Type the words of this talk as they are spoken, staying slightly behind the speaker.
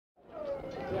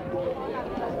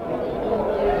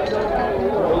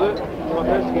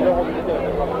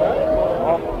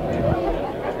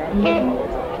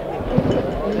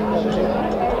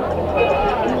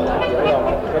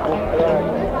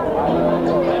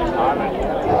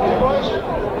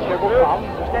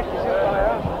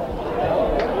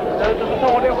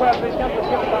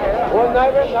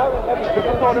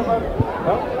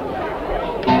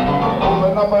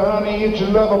Honey, it's your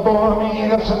lover boy, me,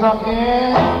 that's a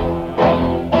knockin'.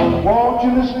 Won't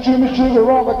you listen to me, sugar,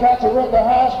 roll the cats are at the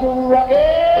high school rockin'.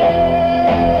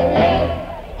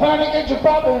 Honey, get your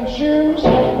poppin' shoes,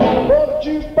 roll the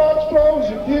juice box, close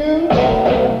your fuse.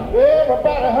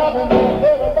 Everybody hoppin',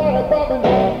 everybody bobbin',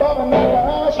 bobbin' at the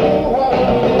high school rockin'.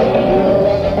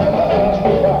 Rolling at the high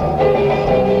school rockin',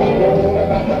 rolling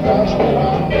at the high school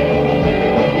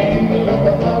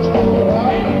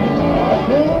rockin',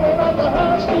 rolling at the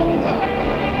high school rockin'.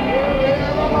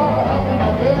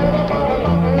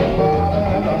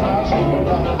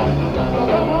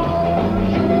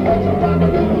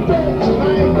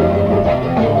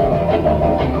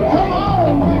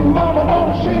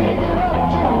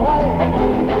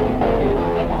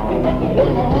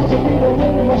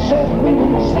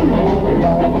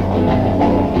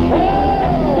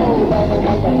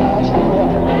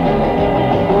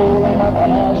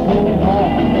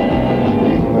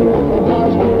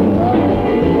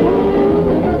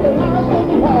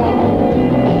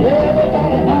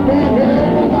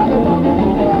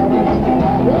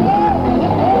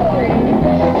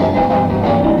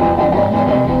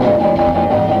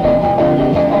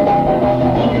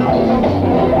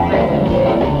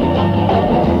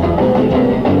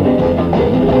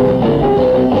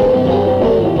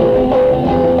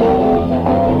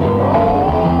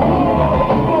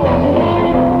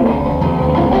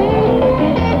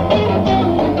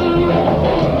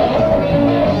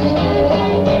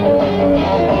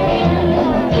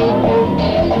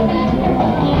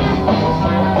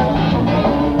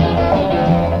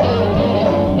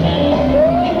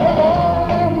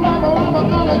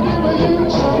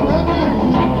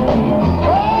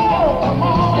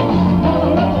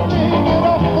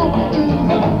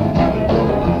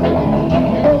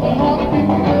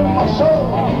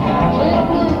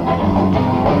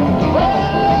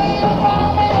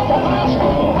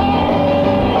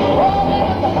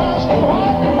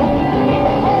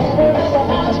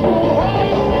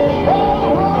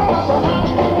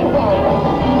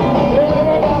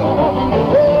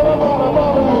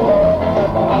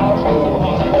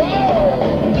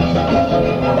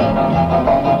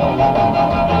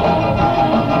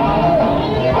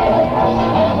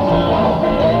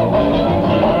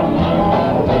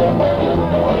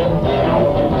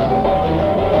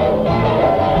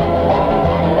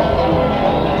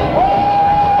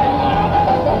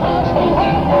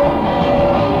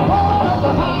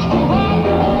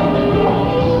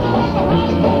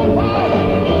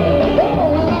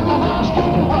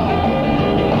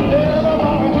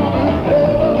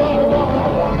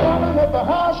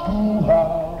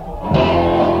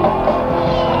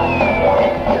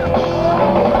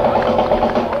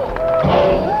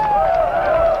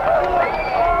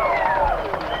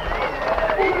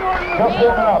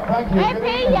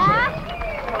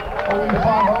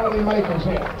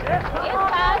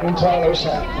 In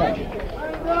Tylosand, thank you.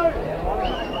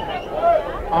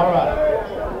 All right.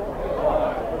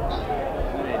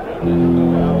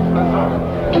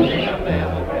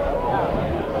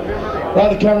 Right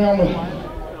to carry on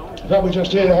with that we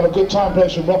just did. Have a good time, play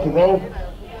some rock and roll.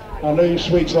 I know you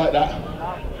sweets like that.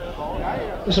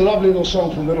 It's a lovely little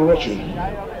song from Little Richard.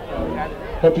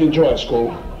 Hope you enjoy it. It's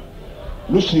called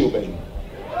Lucille, baby.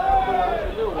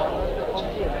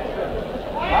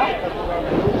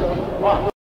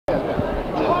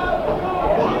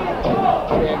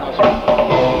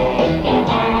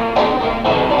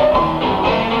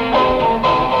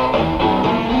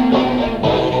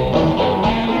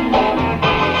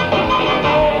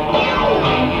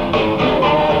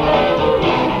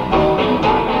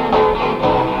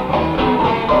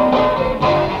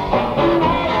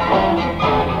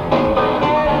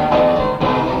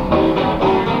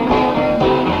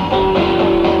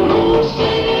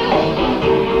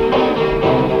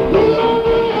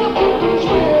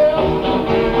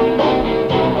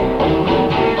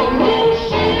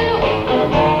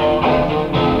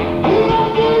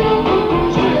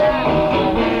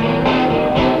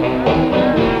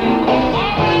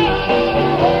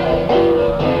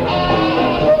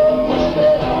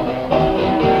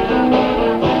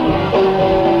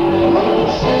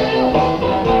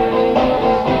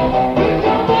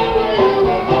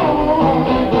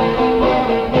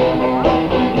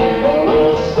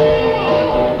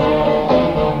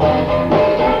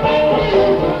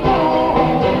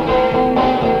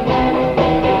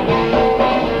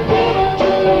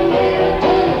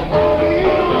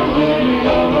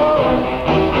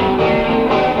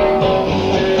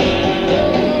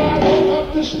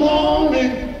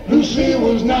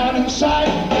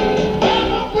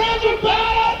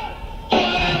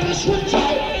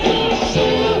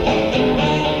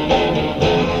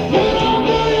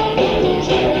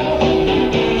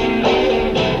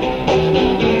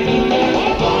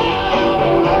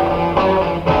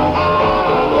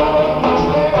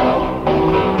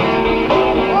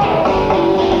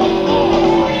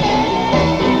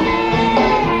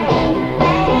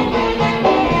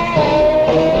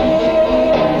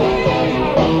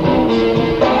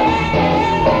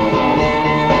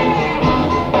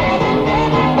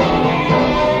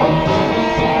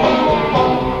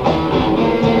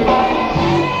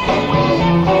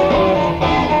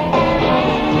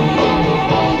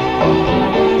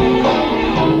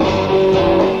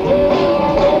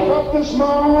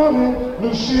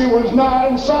 she was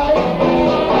not in sight.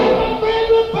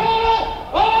 Baby, baby,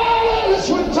 all of the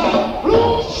sweet time,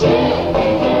 lucille.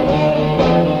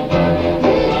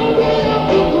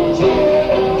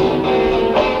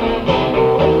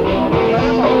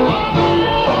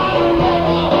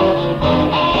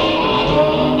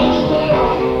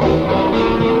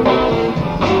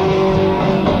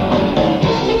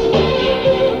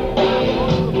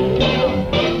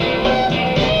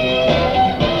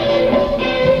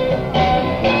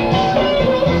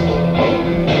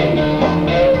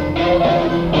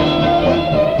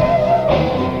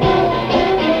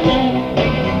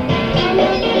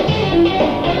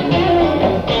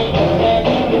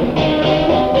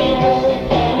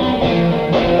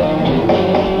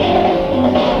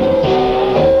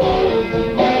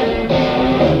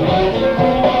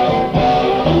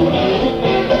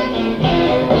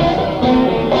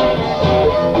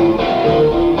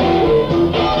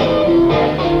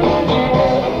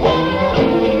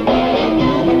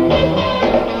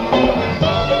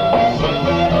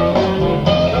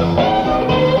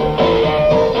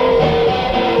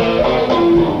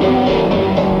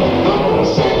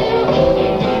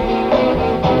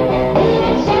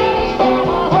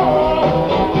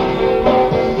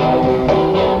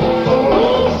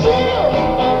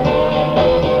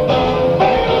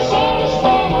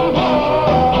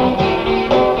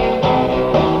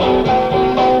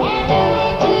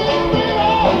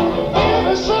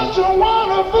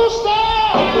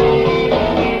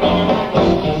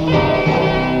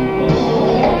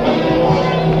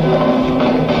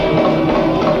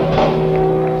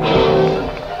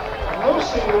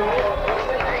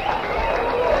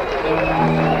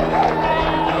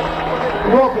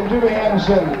 Welcome to the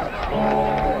Henderson.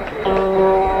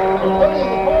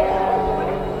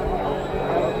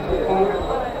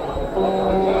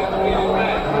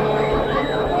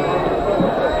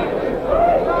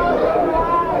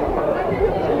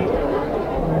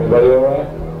 Everybody all right?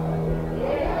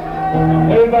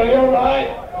 Everybody all right?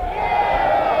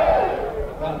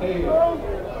 Now, here you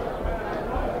go.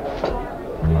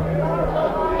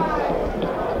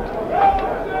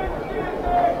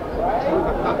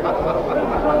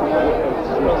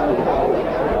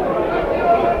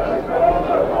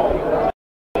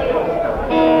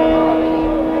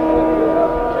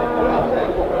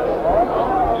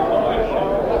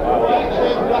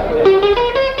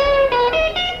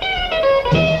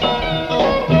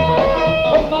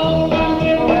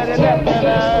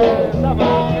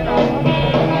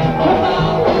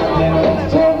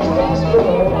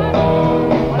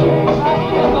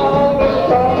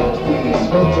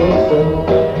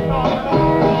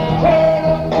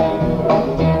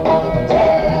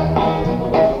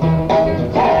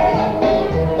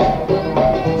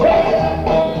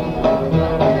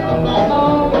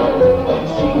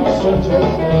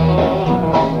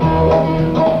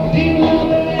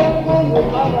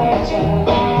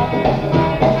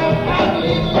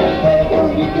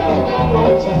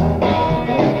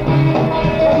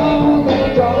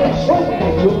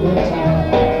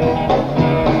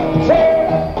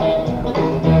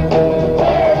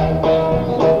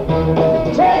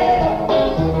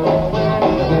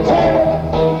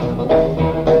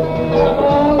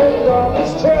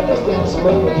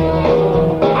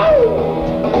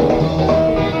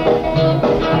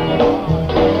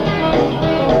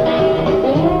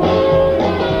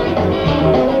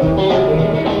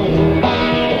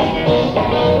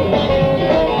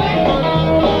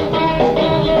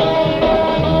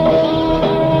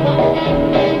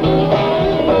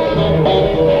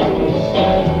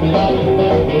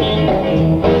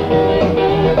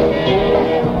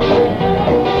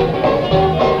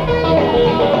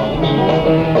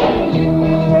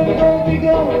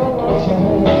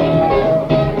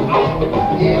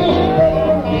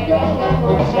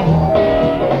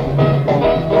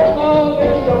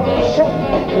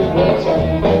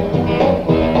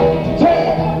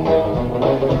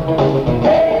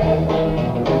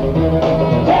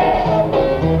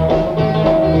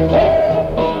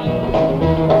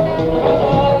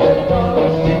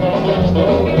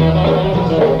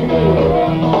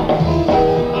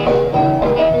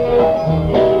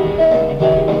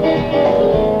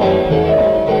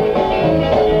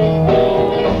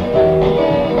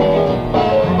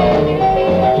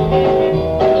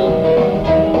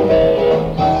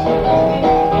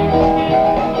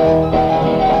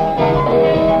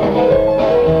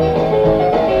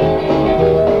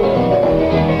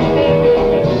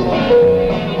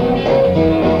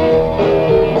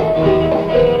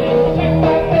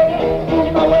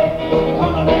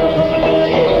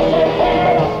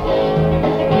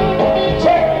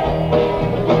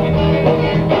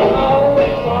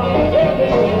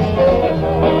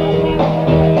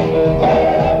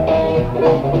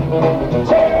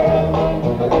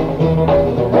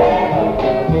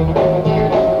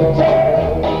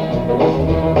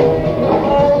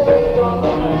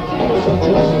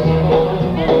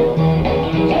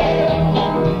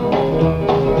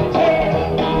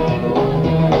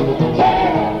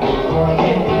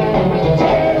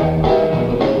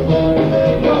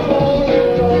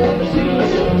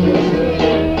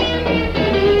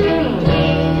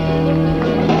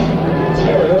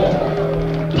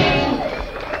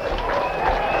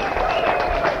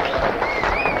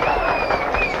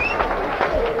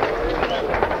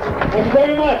 Thank you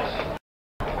very much.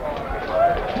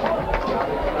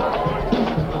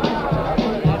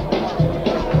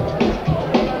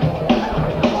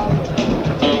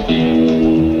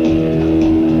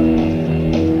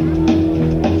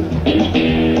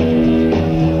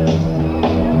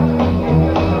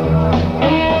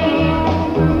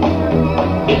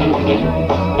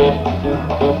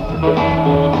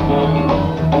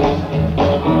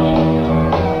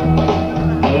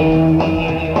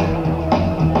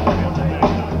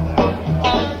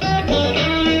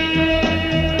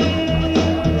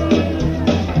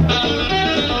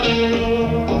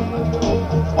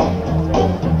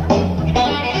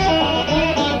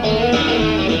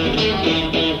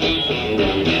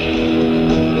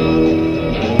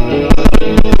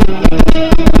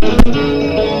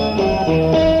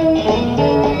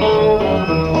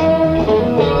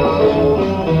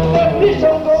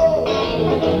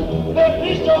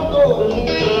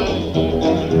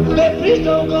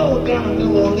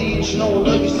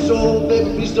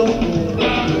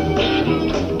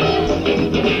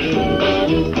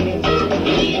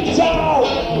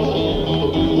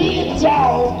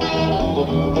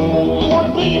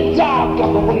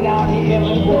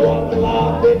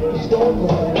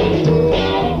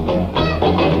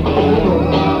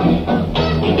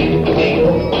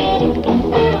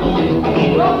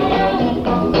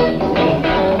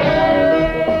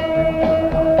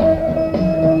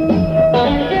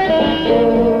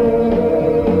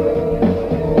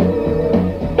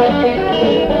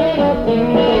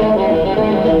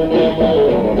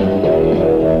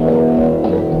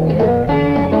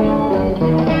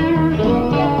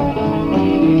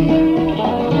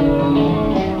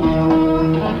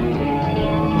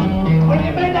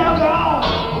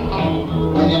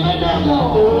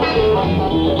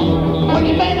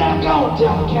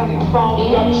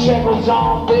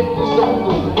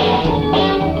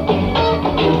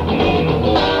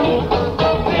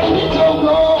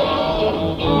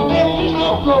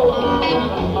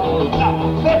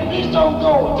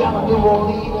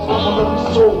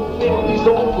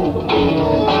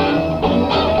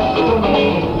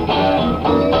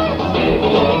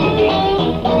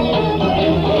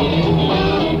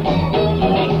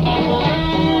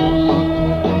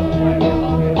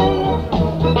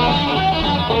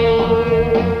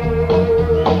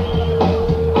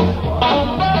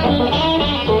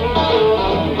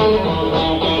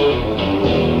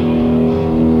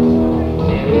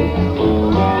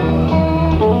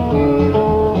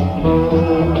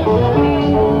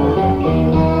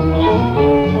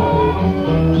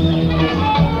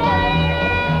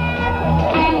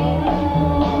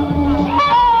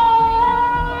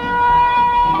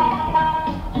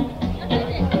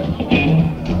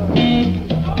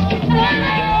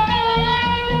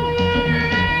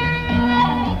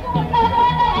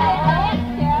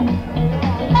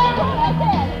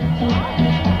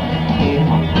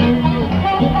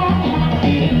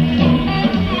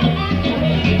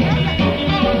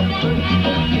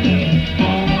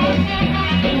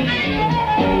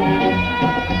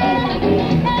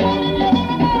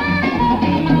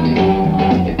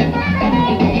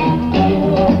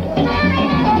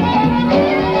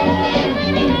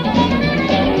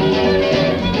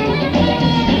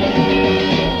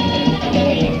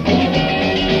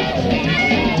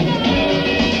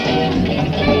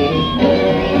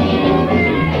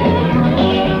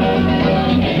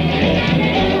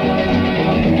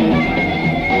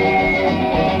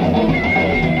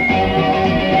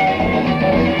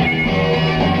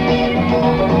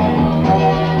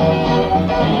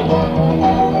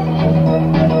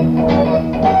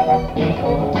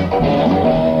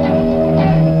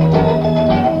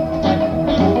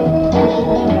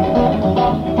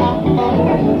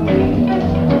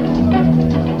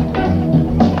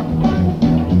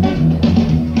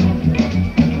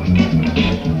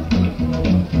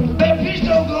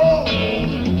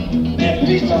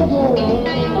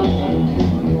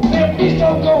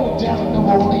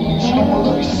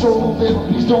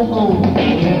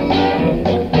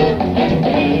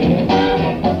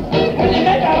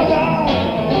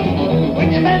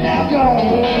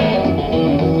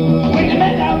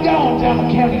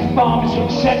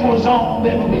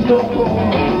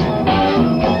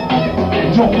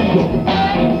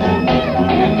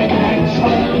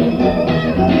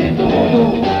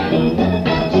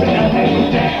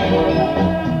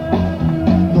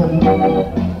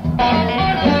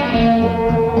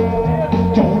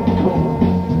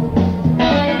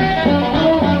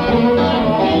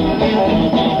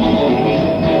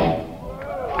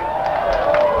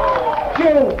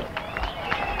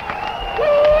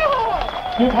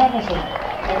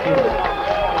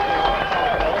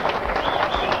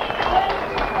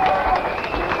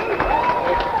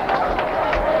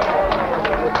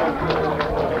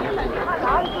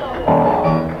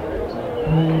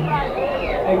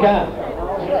 can.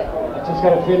 I just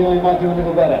got a feeling we might do a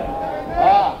little better.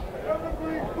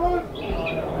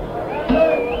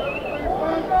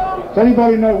 Does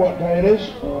anybody know what day it is?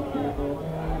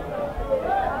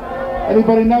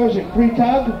 Anybody know? Is it Free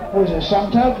Tug or is it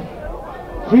Sun Tug?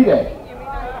 Free Day.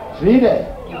 Free Day.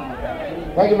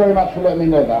 Thank you very much for letting me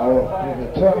know that. I'm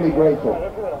eternally grateful.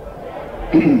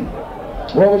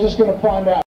 Well, we're just going to find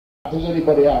out if there's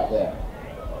anybody out there.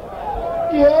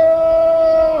 Yo!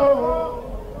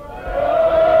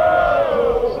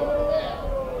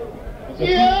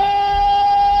 Yeah!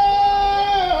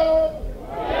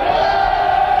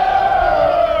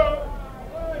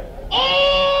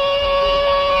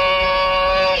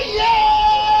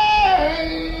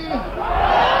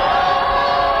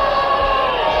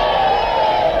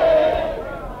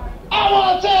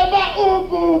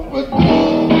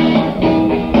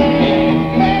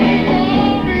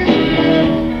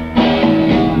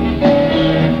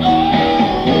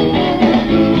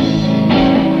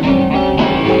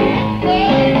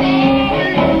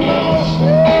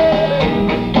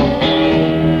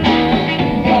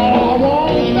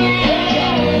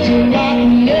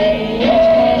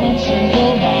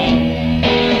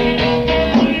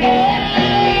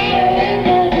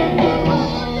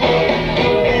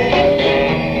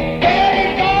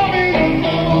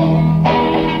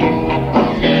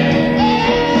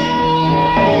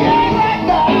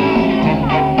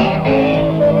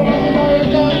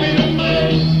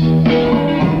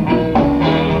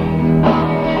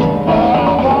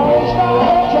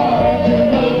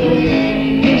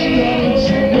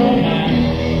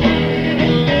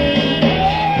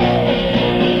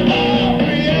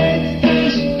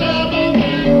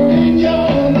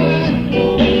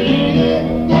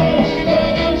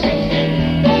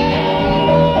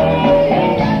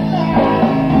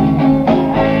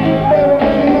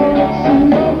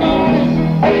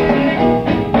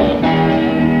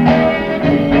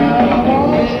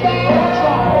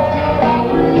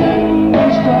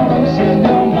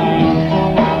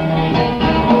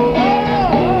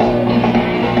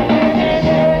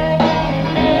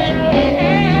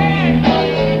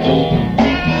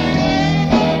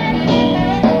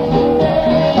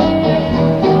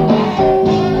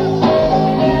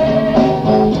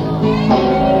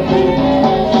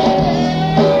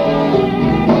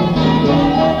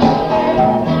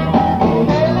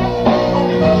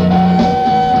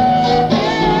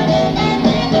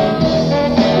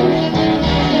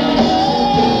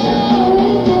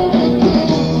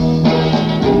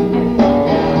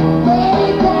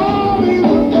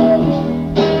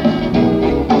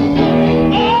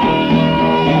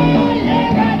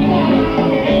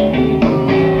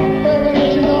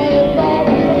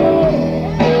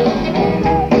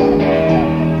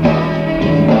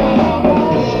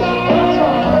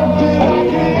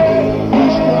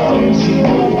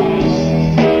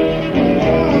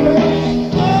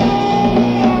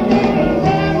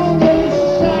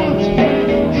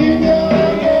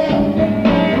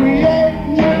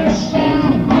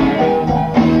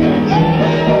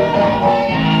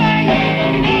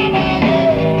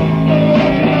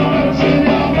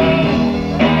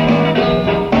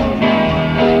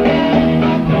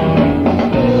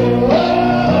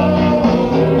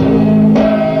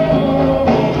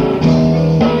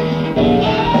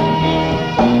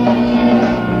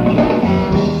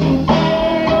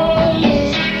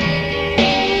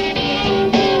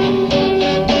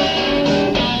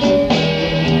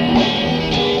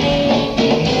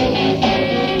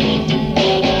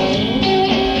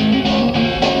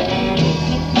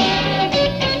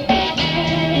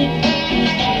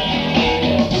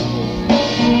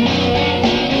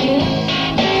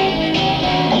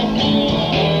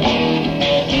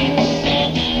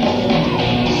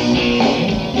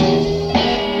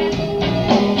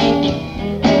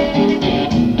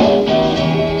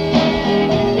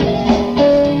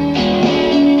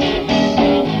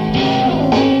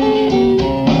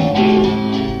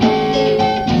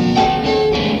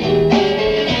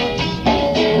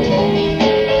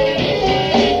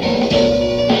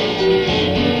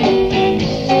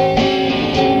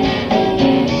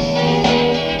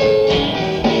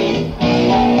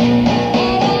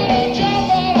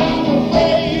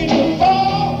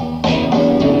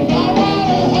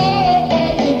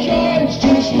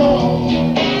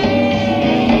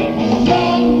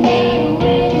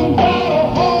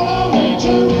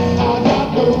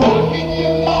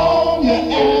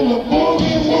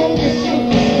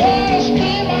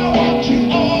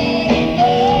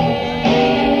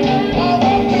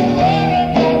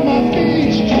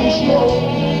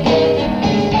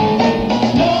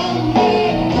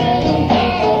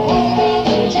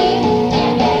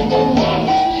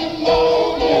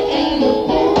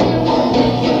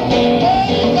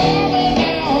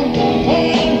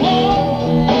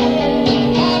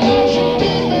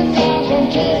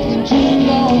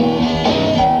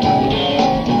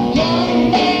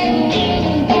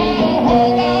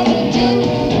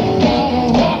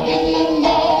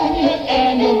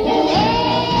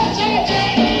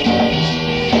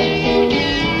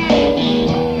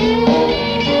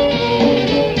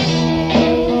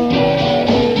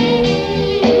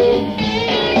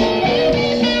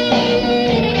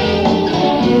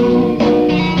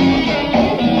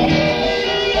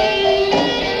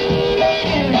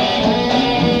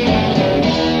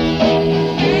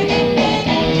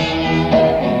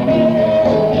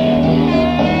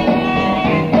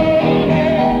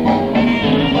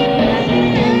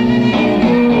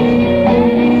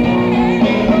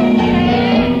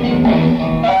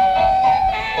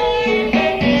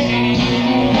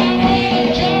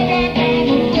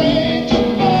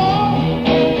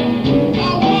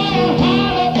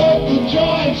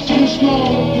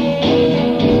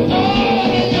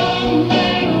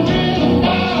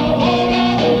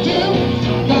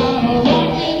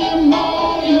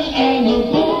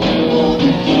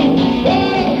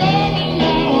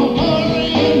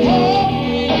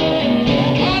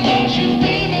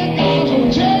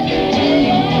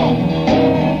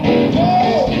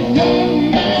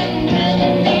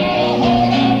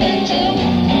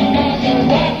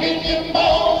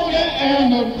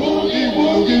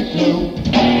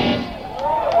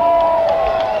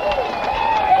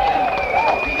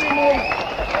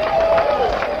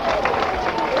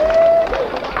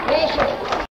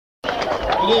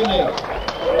 Good evening.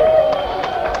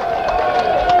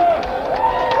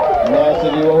 Nice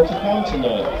of you all to come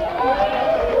tonight.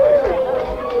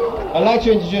 I'd like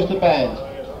to introduce the band.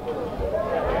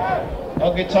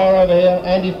 On guitar over here,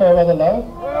 Andy Fairweather-Low.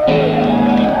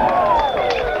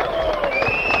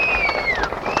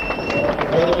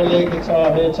 Rhythm and lead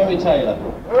guitar here, Terry Taylor.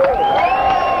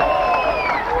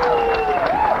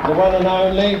 The one and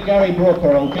only Gary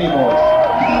Brooker on keyboards.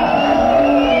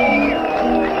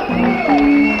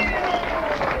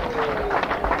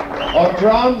 On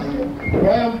drums,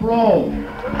 Graham Braun.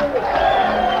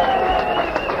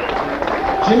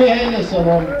 Jimmy Henderson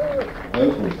on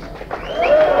vocals.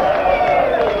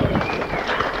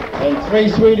 And three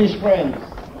Swedish friends,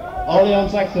 Olle on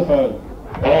saxophone.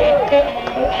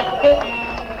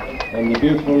 And the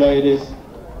beautiful ladies,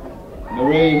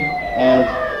 Marie and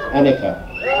Annica.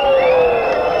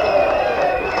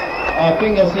 I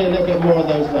think I'll see a little bit more of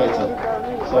those later.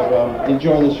 So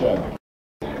enjoy the show.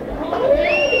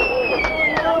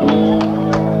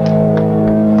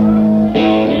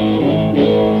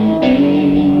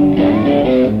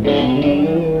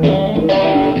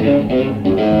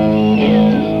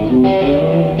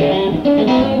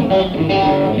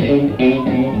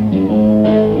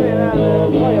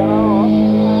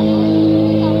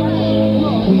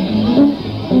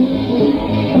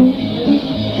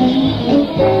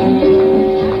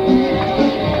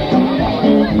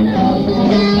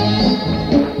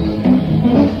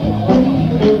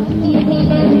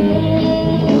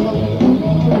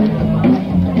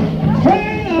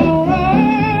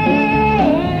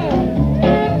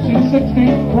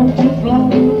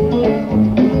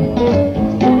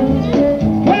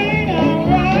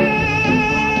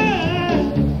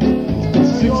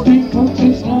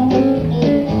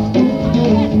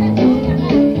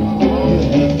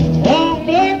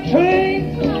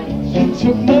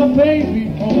 Took my baby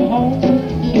from home.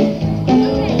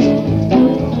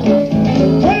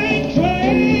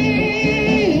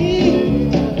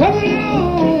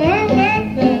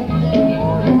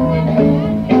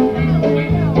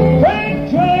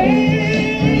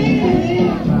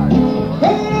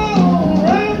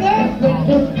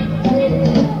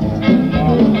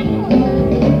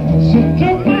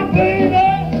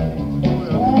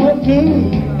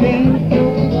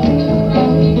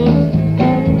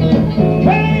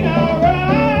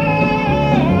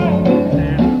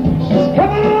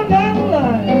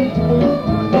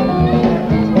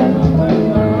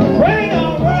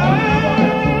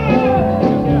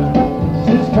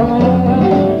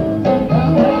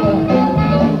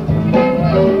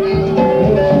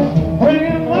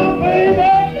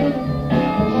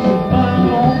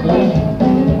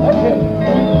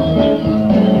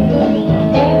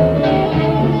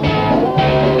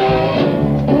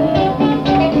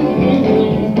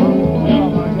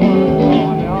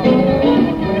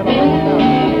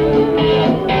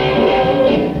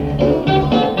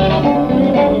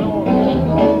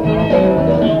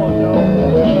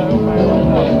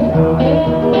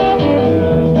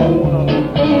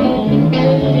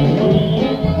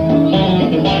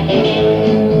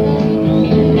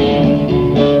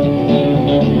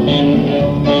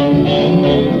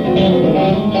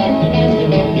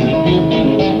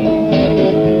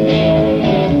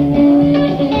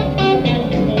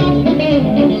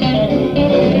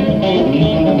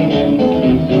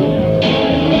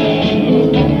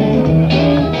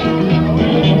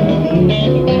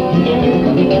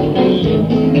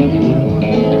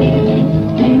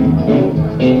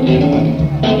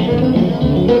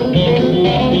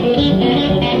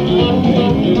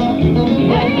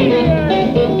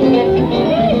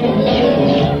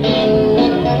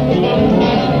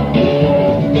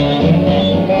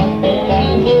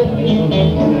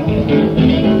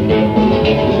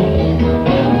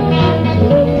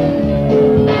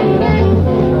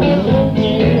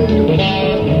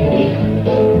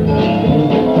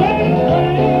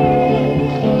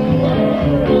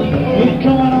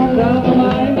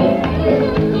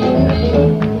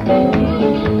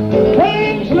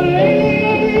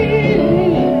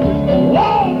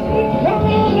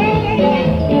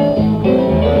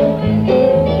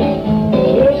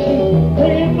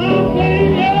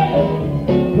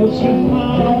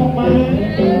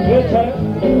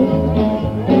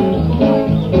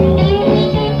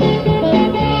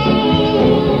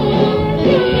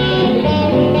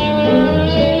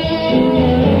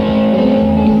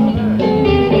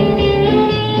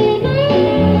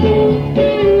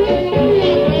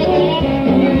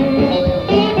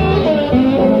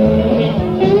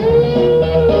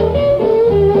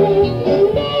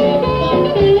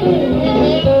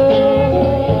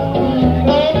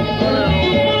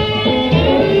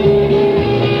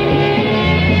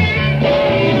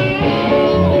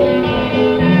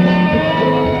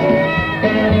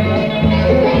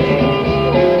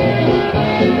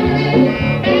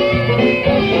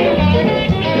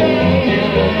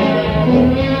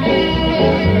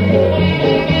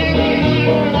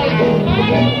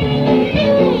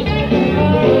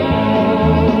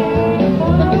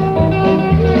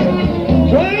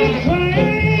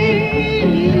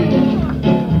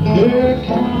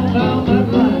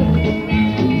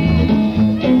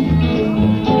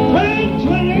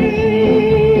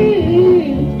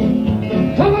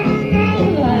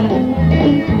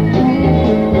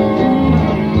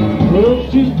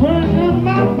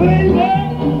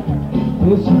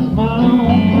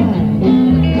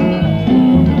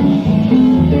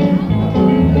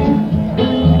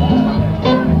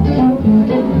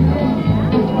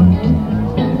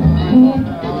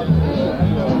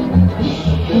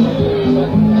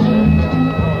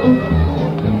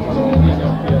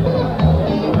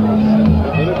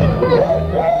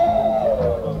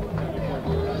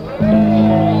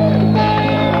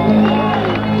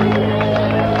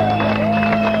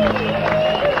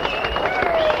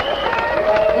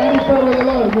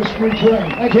 Fairweather-Low, Mystery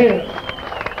Train. Thank you.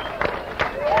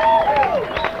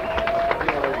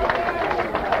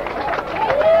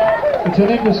 It's an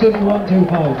Henderson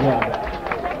 125 round.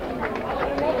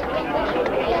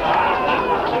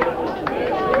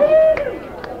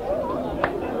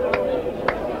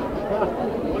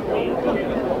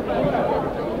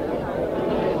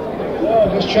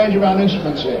 Just change around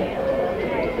instruments here.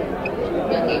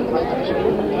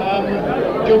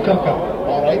 Joe Cocker.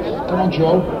 All right. Come on,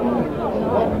 Joe.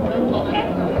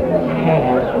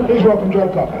 Please welcome Joe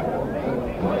Cocker.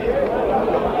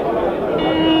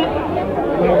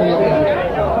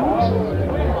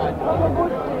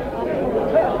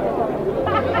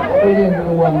 Bring in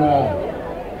the one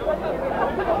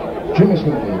Jim is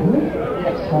going to do, isn't it?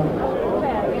 Yes.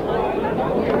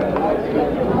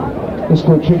 It's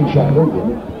called Chicken Shack, isn't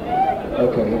it?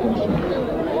 Okay, here comes Jim.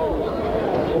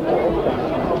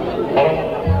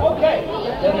 Okay.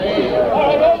 All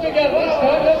right, all together this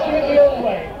time. Let's do it the old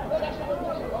way.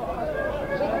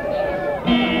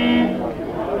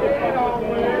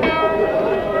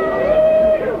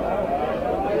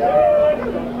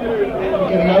 We're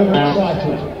getting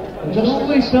overexcited. Just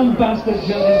only some bastard just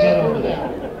get over there.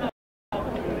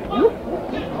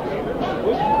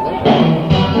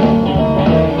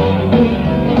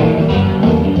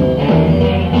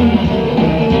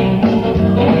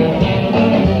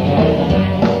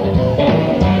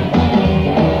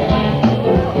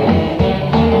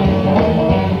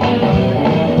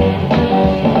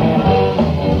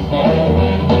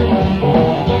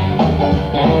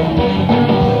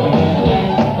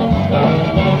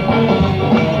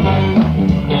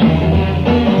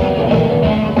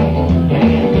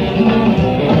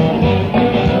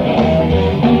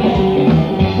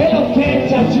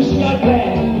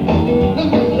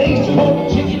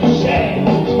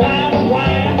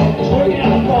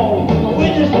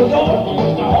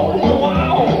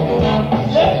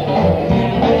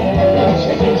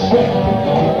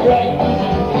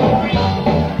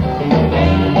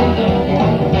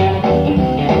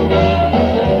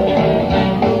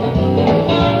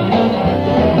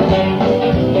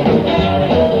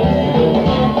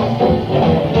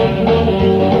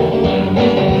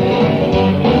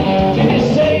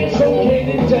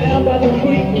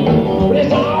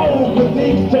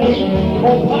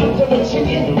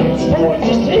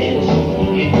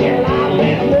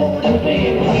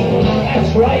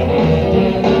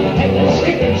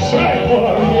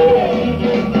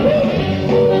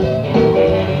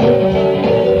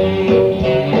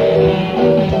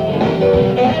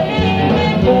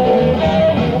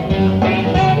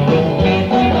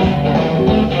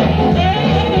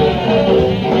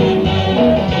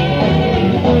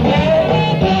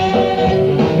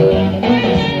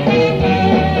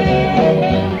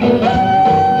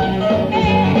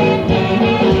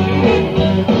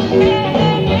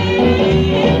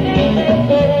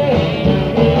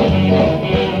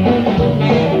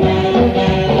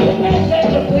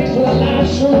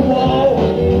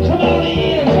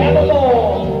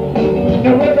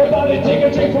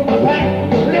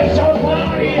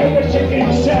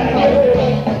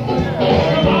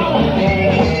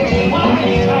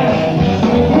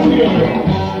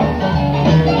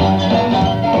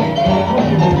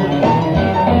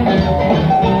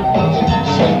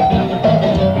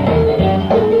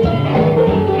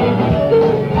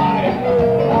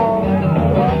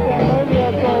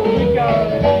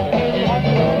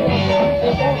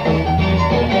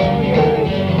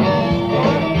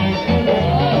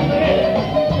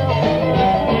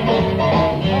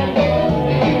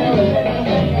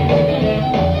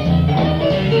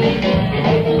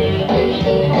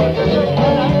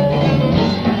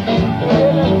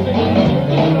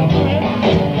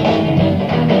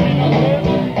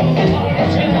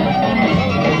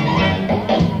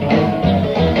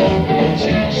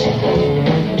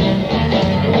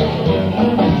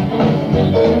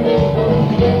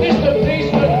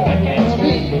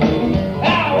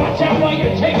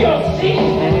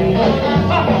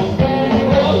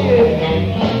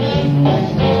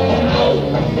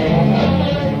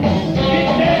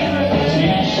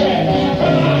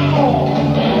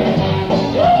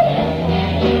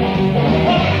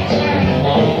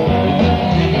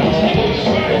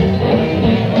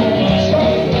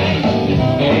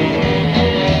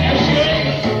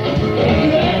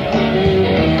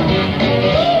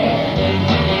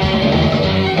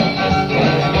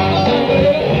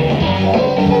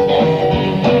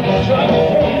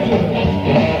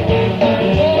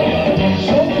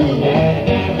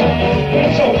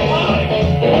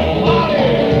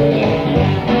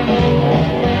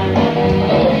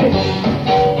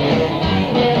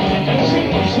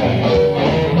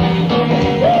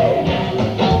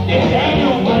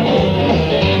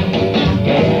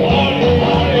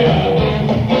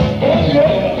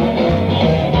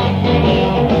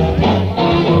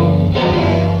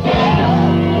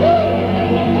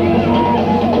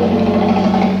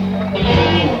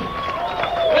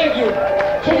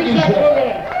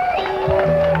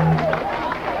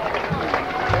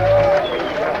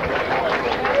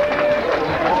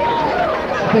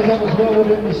 Playing that as well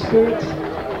within the spirits.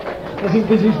 I think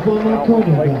this is one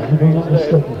Marconi band, if I'm not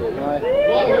mistaken.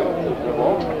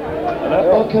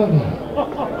 Marconi.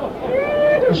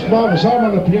 It's marvellous. I'm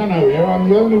on the piano here. I'm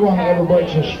the only one that ever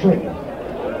breaks a string.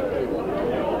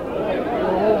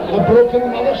 I've broken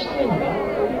another string.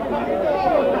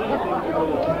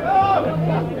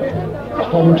 It's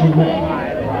probably too many.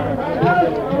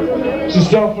 It's a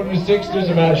song from the 60s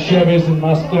about Chevys and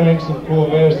Mustangs and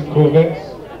Corvaires and Corvettes.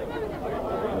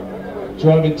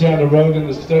 Driving down the road in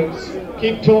the States.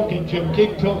 Keep talking, Jim,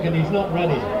 keep talking, he's not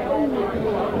ready.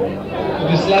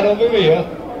 This lad over here,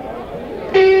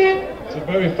 it's a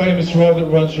very famous road that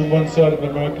runs from one side of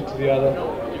America to the other.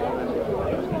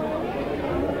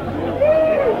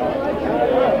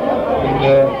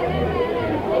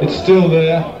 And it's still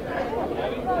there,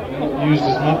 not used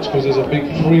as much because there's a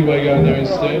big freeway going there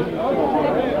instead.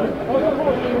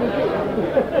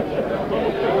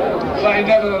 But it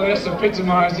nevertheless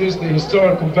epitomises the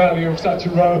historical value of such a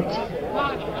road.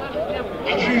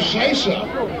 If you say so.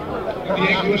 The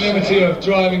equanimity of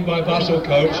driving by bus or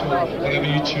coach, or whatever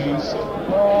you choose.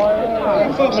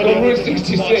 Folks, on Route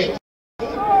 66.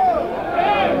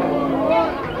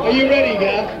 Are you ready,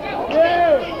 Gav?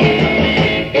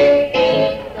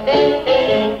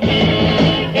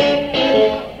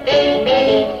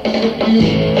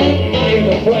 In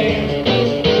the plane,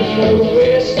 to go to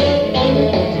west.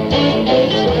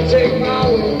 Take my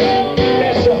way,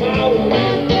 that's the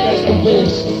highway, that's the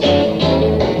best.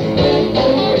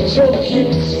 It's your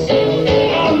kiss,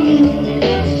 I'm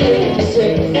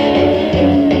safe.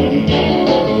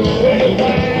 Red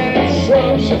lines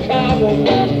from Chicago,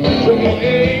 from your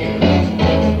aid.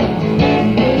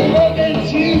 Looking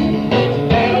to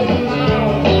 1,000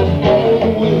 miles all the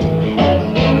way.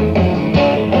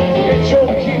 It's your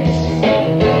kiss,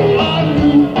 I'm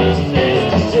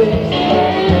safe.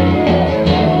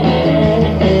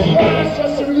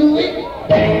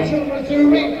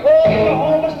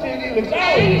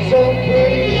 So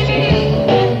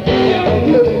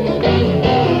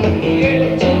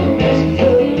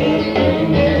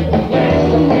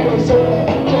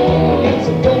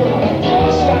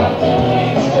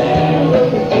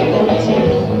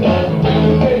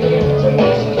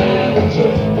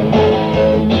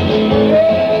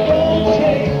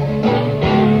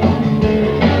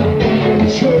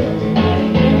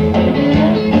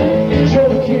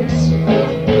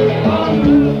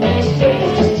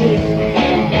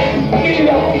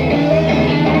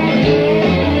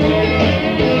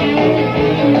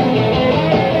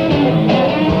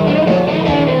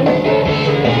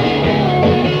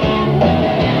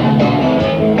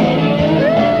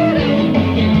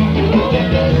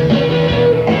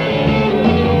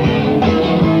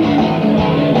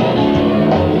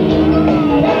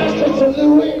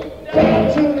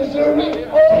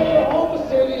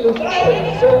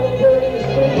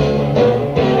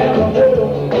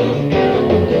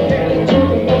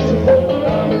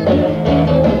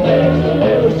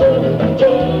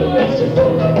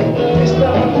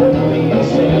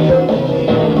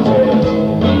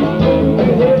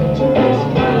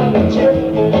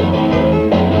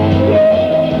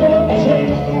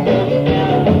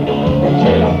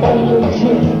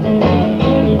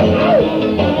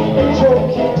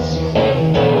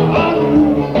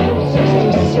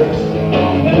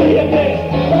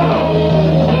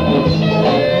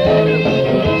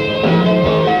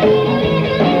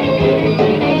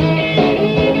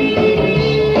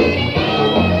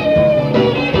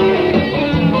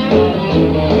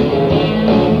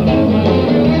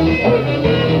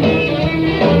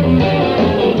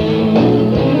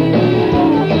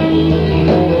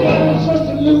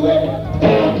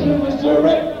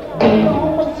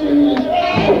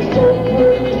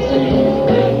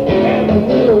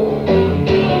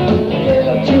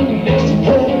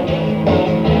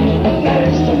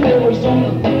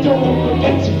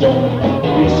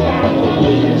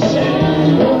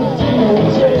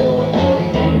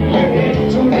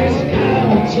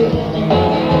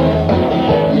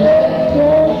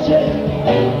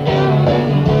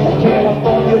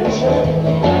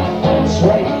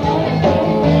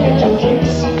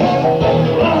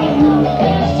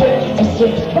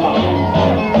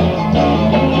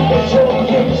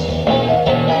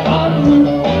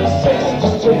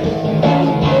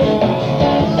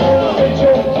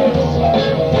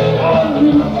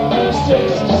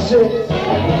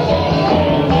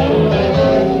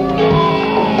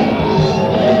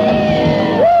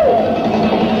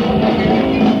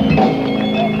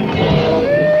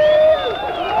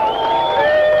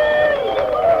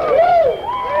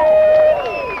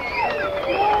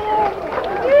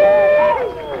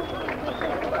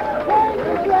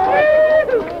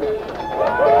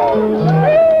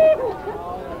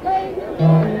There's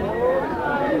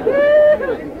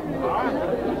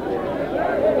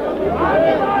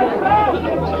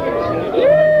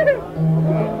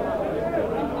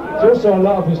also a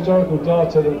lot of historical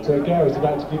data that Gary's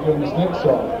about to give you on this next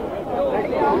song.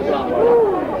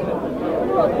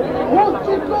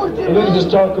 A little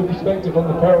historical perspective on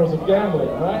the perils of gambling,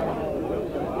 right?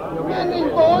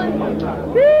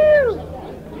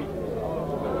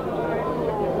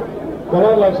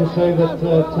 Well, I'd like to say that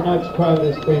tonight's crowd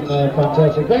has been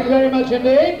fantastic. Thank you very much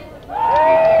indeed. I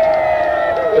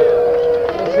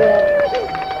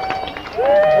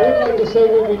would like to say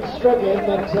we've been struggling,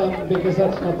 but because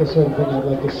that's not the sort of thing I'd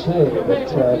like to say.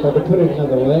 But if I could put it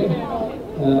another way,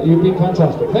 you've been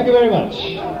fantastic. Thank you very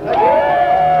much.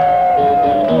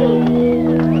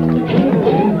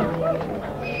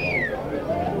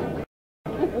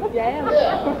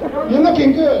 You're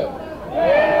looking good.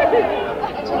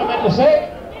 That's what I meant to say.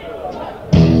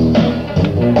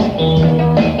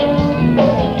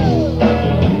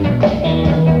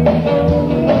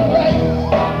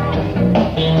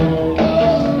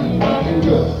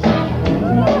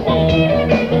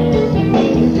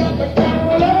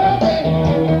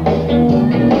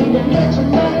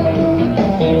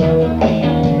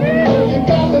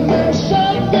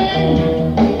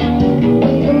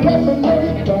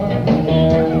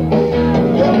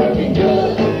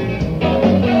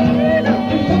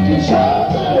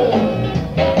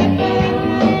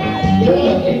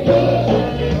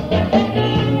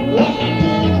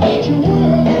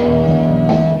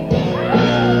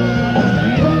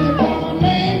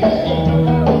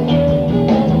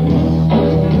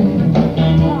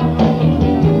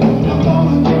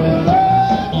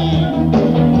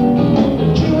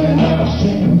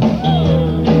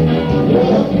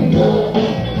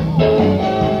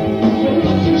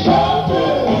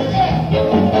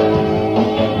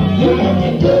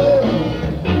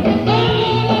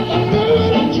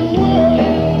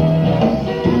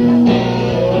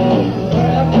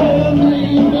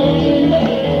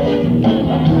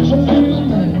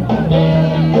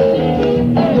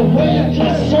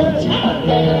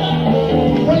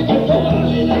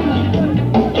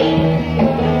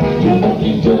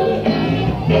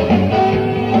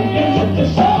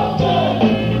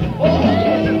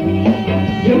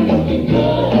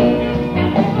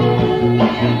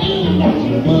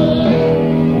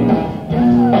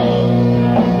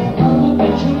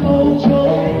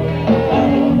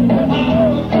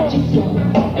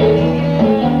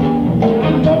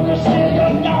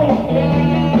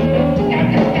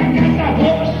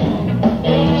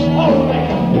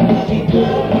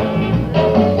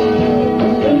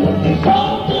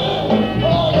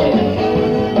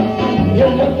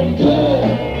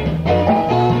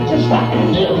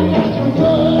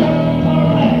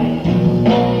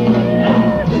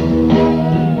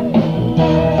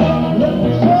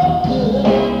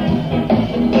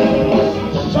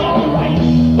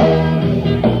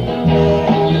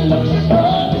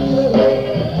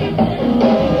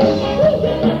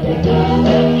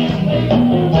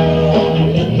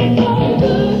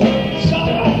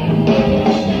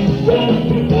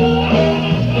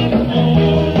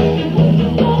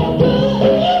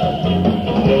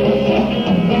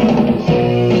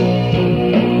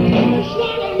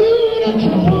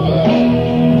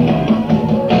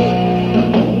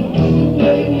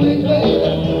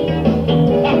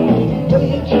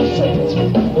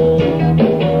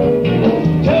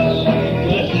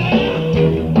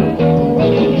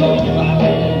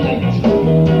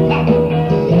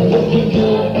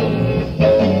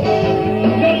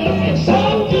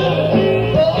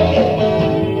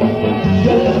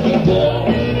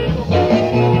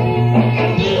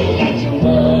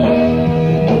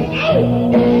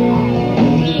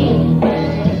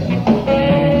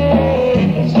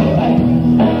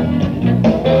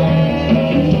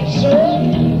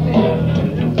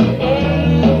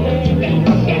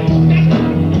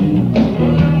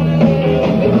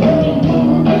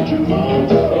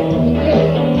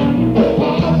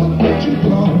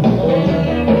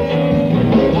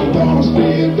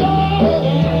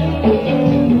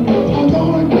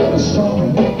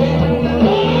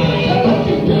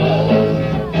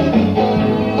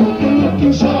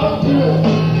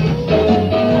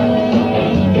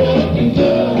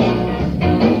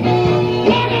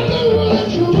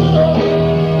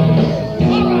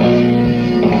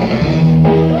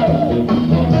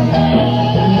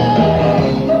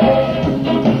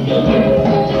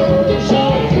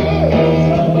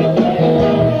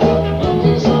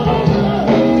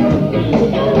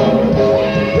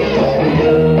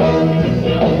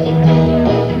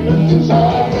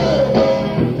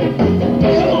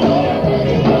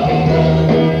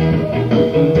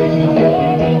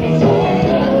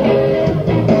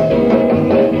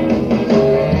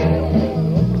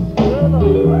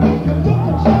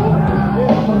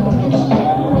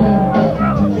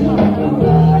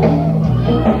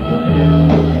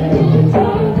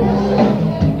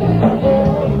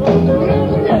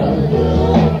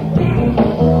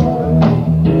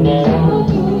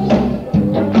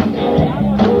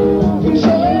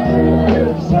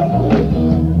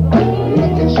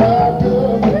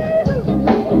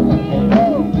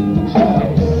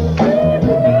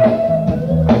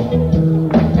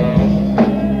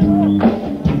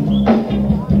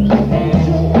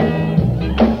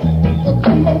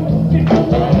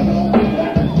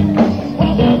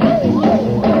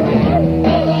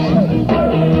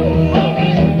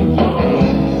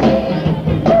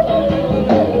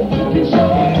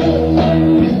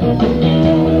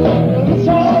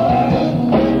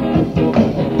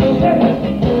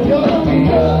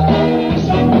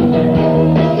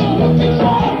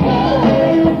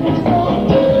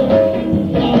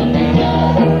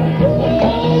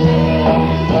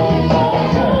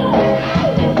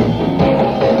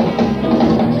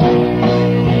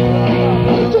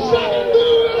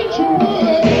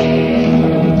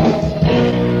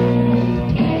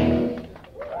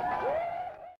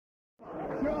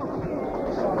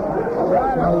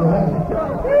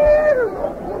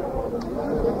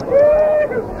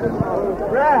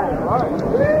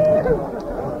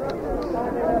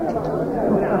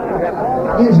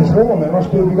 warm. It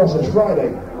must be because it's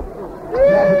Friday.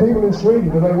 Now, the people in Sweden,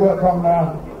 do they work on?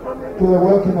 Do they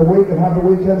work in the week and have the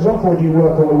weekends off, or do you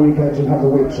work on the weekends and have the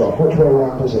weeks off? Which way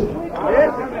around is it?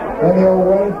 Any old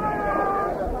way?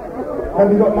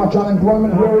 Have you got much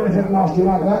unemployment here? Anything nasty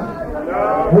like that?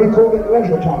 We call it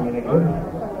leisure time in England.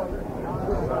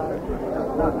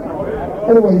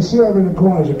 Anyway, you see over in the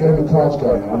corner there's a game of cards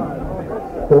going on.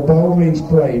 Well, by all means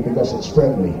play because it's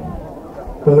friendly.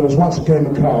 But there was once a game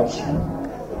of cards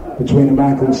between a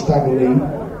man called Stagger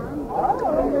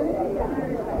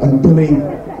and Billy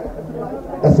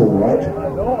Ethelwright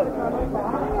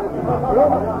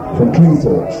from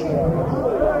Cleethorpes.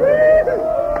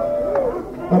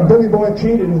 And Billy Boy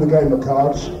cheated in the game of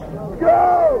cards,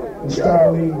 and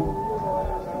Stagger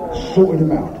sorted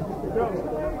him out.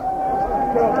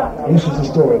 And this is the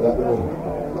story of that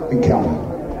little encounter.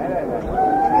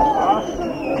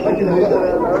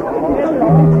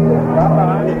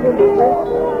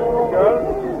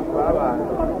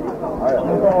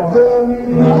 The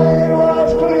night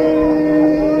was clear,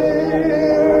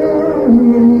 the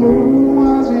moon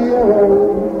was yellow,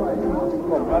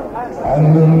 and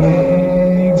the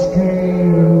leaves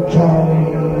came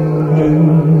tumbling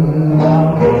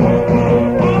down. I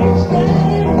was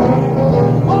standing on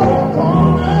a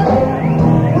corner when I heard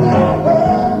my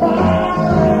boy.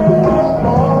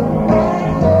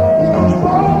 He was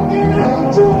walking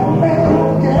into a man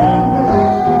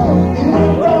gambling in the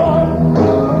dark.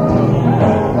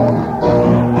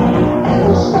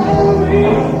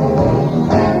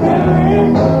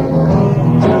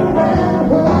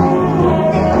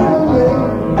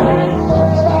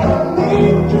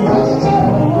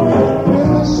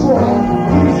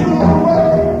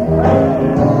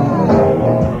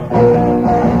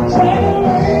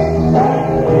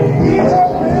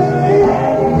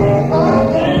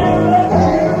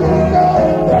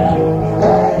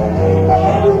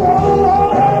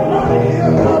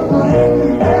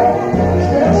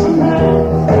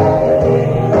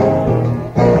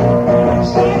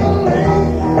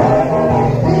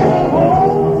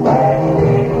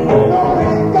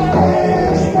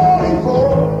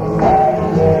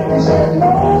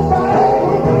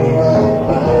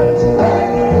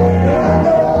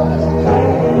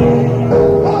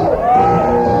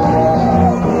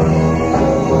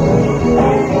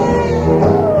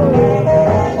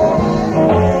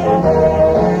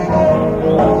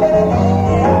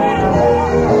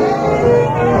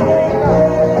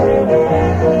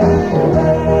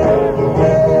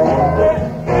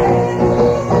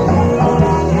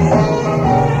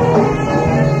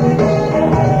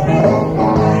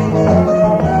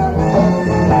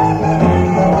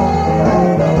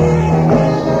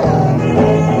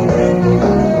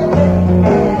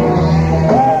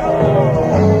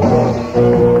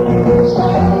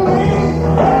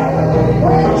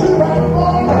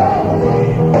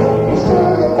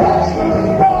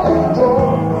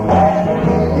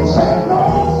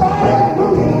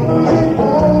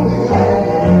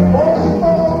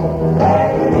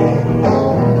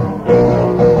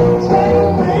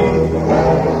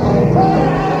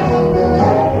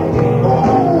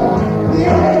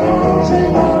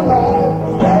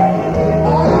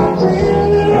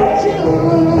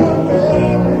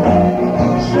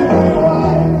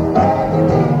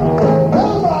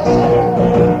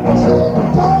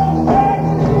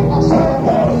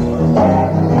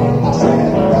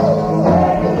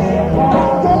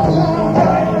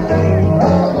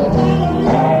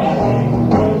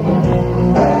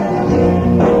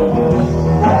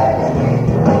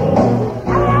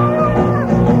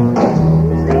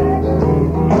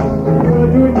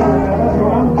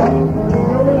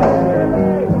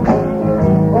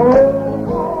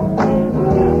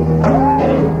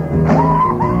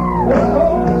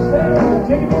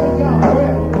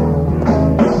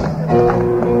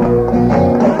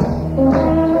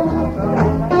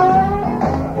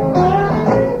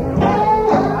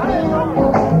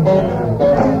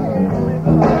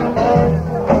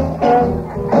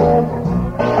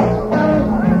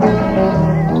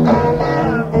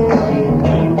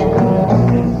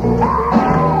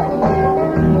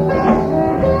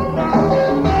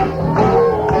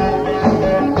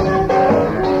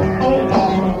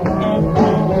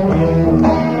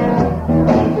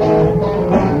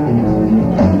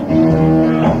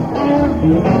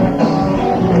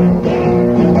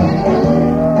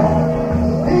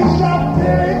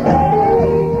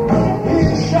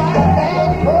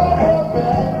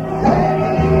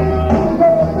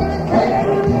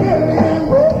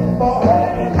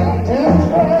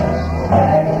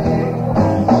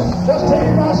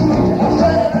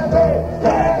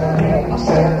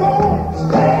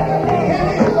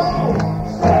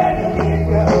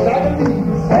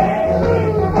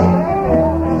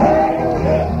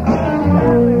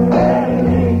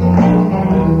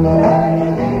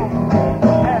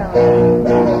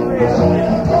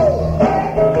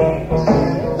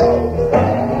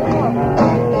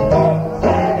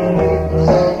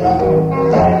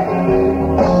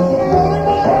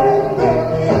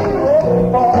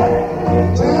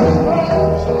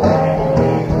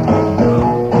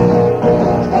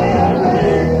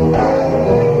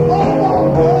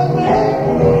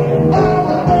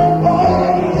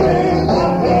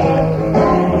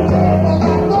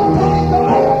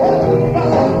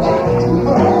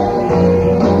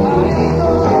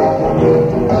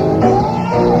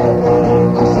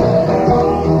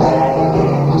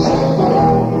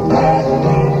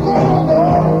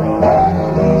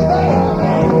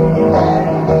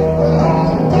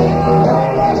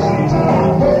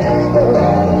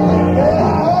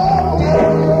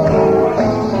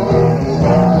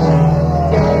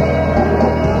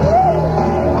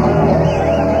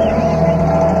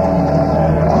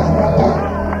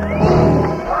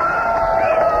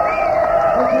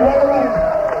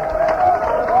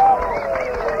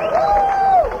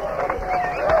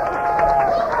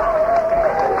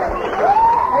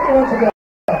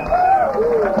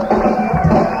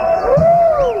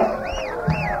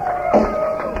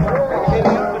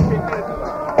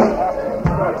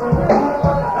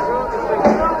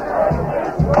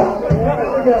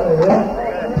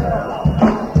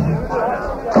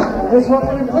 This one,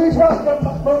 will you please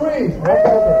welcome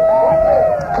Marie?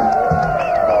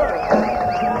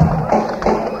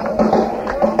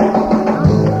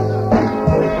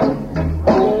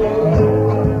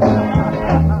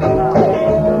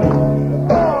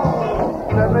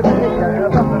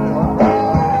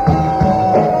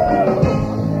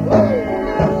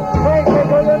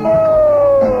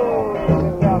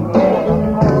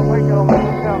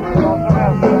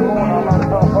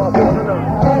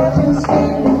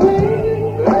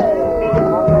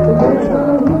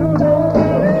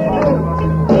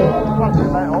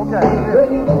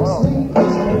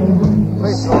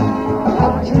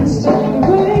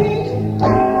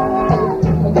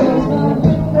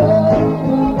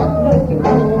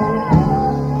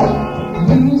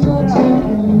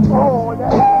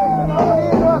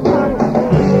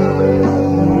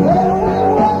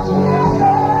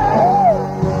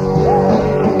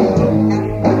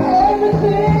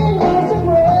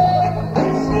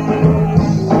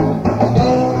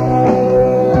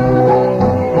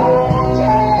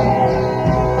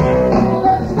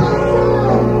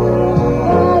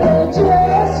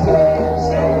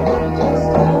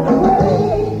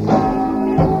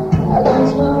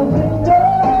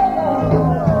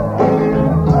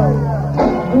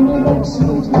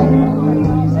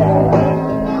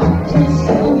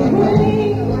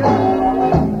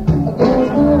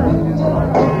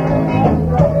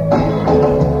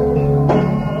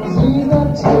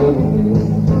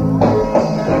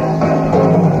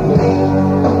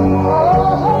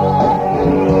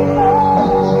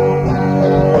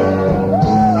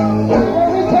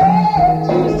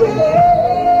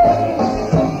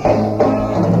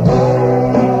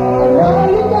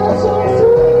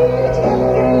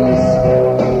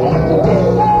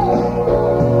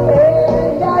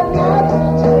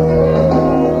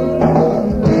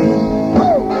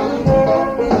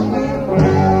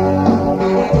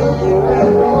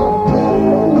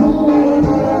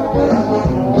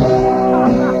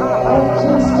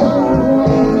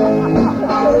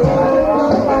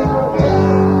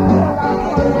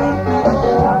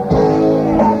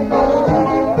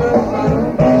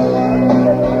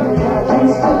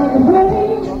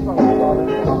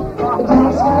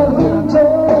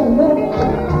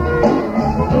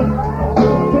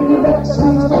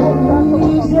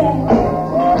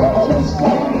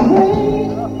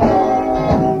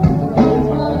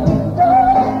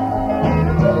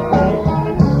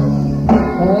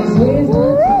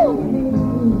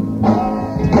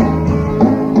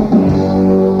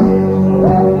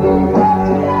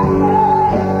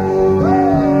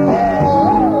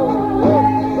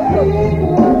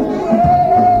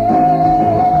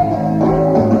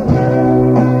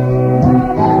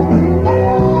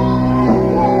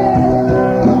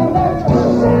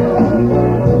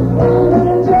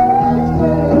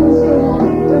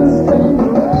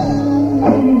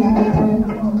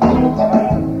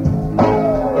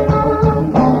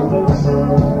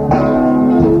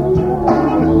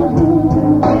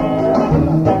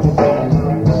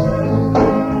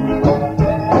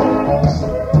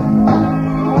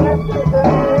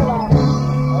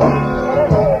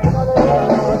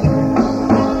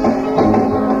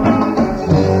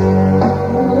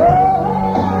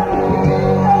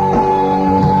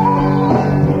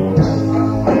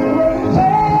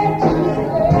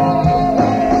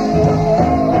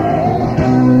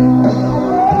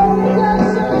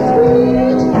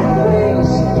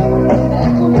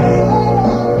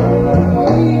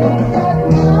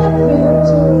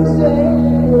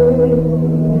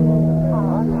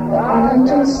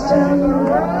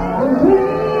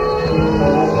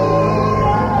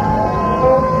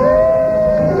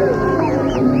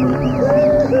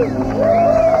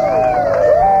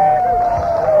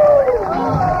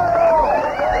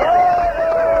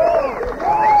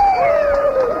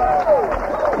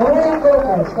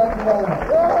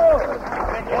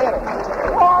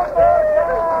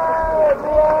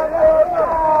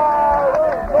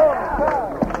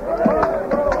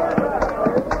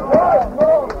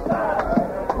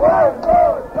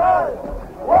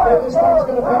 This one's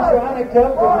going to feature Annica.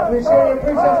 Please show your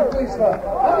appreciation, please, for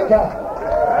Annica.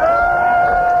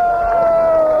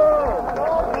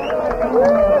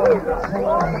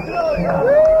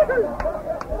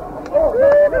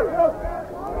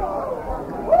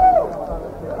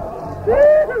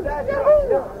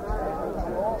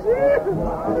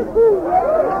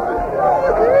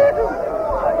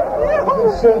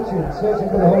 Searching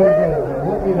for the Holy Grail.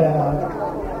 Won't be there, Annica.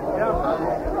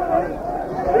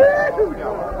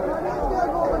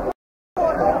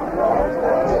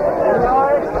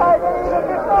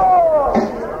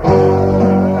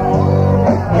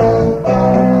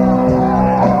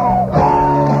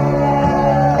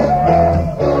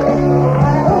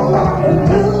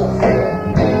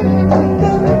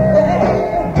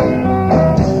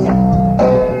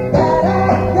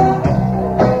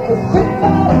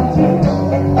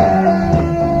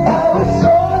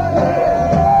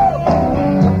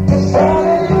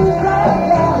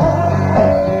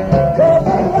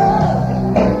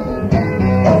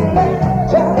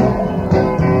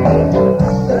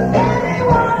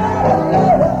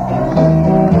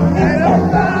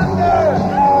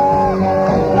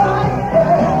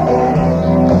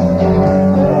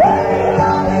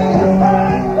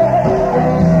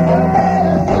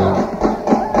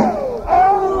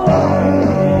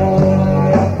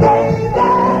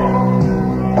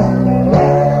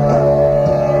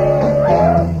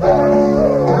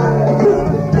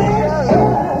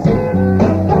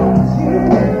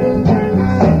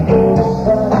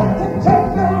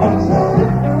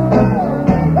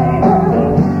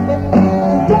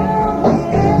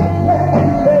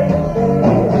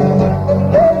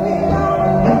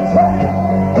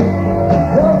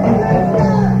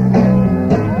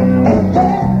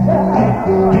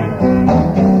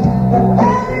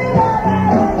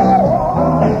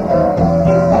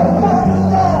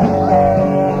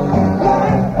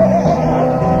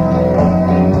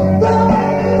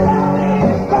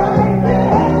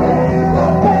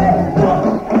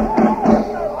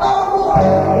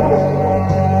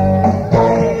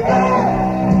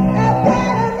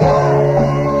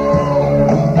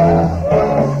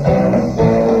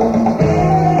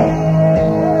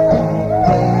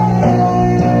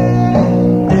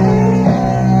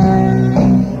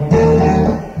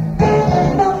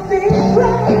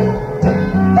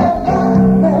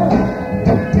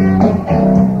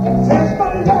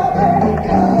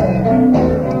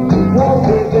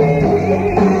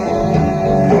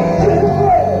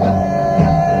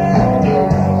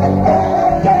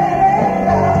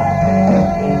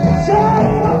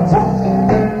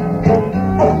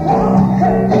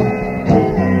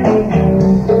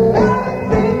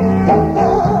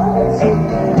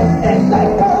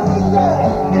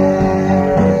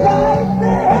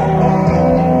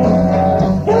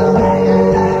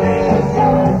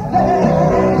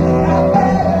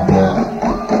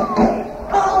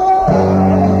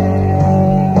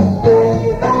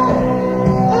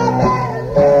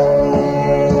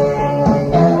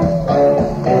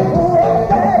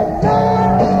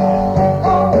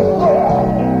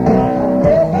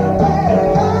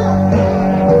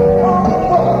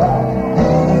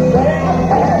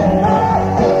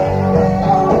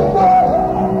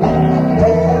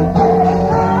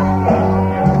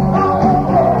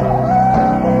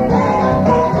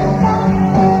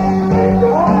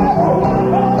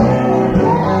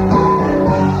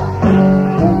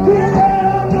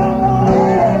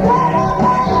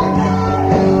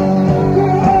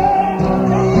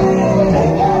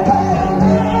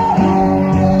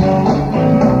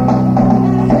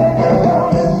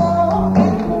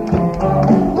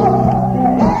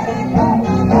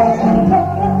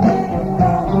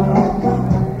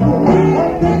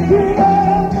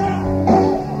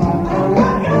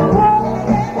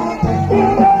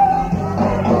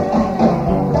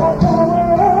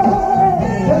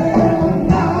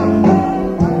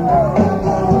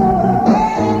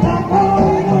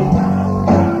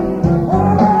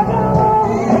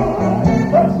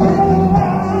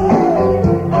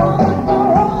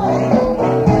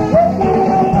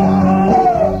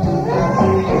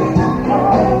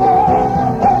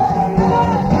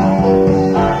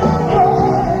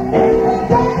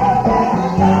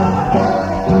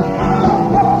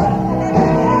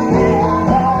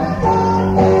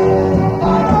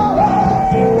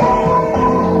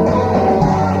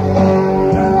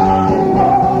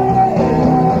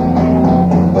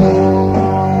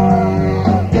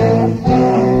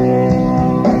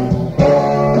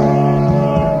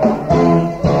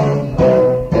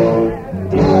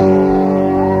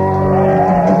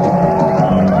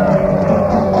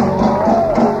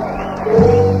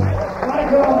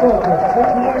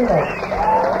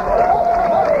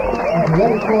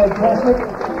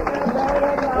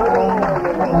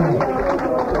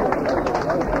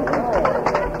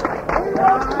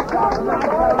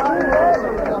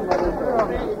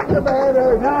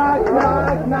 Knock,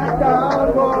 knock, knock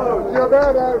on wood.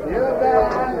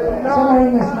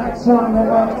 in this next song that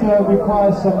might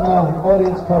require some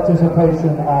audience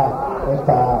participation if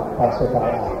possible.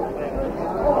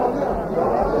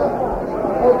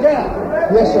 Okay.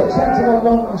 Yes, sir. Something a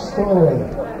long story.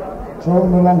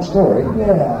 Telling a long story?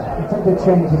 Yeah, I think they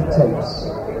changed the tapes.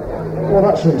 Well,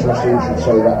 that's interesting you should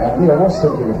say that, Andy. I was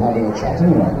thinking of having a chat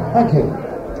anyway. Thank you.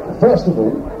 First of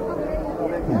all,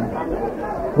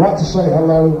 I'd like to say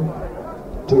hello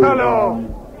to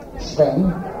Sven,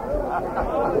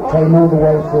 that came all the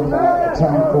way from a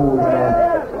town called...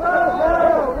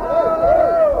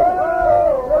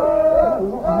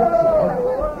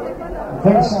 I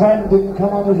think Sven didn't come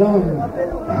on his own.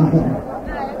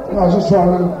 No, I was just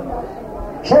trying to...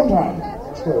 Trondheim.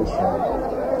 That's where he's from.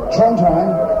 Trondheim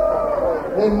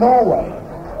in Norway.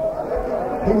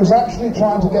 He was actually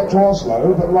trying to get to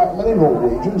Oslo, but like many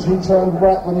Norwegians, he turned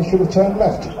right when he should have turned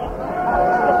left.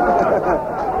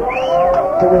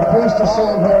 But we're pleased to see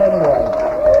him here anyway.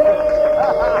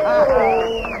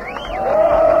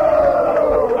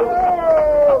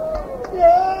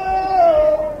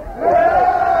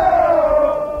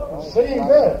 See you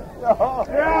good.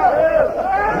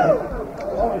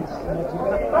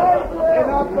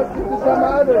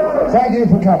 Thank you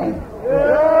for coming.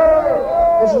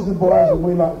 This is the boys and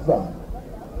we like fun.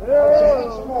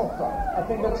 It's more fun. I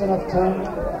think that's enough time.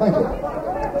 Thank you.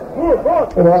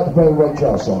 I'd like to play the Red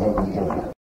Charles song over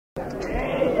here.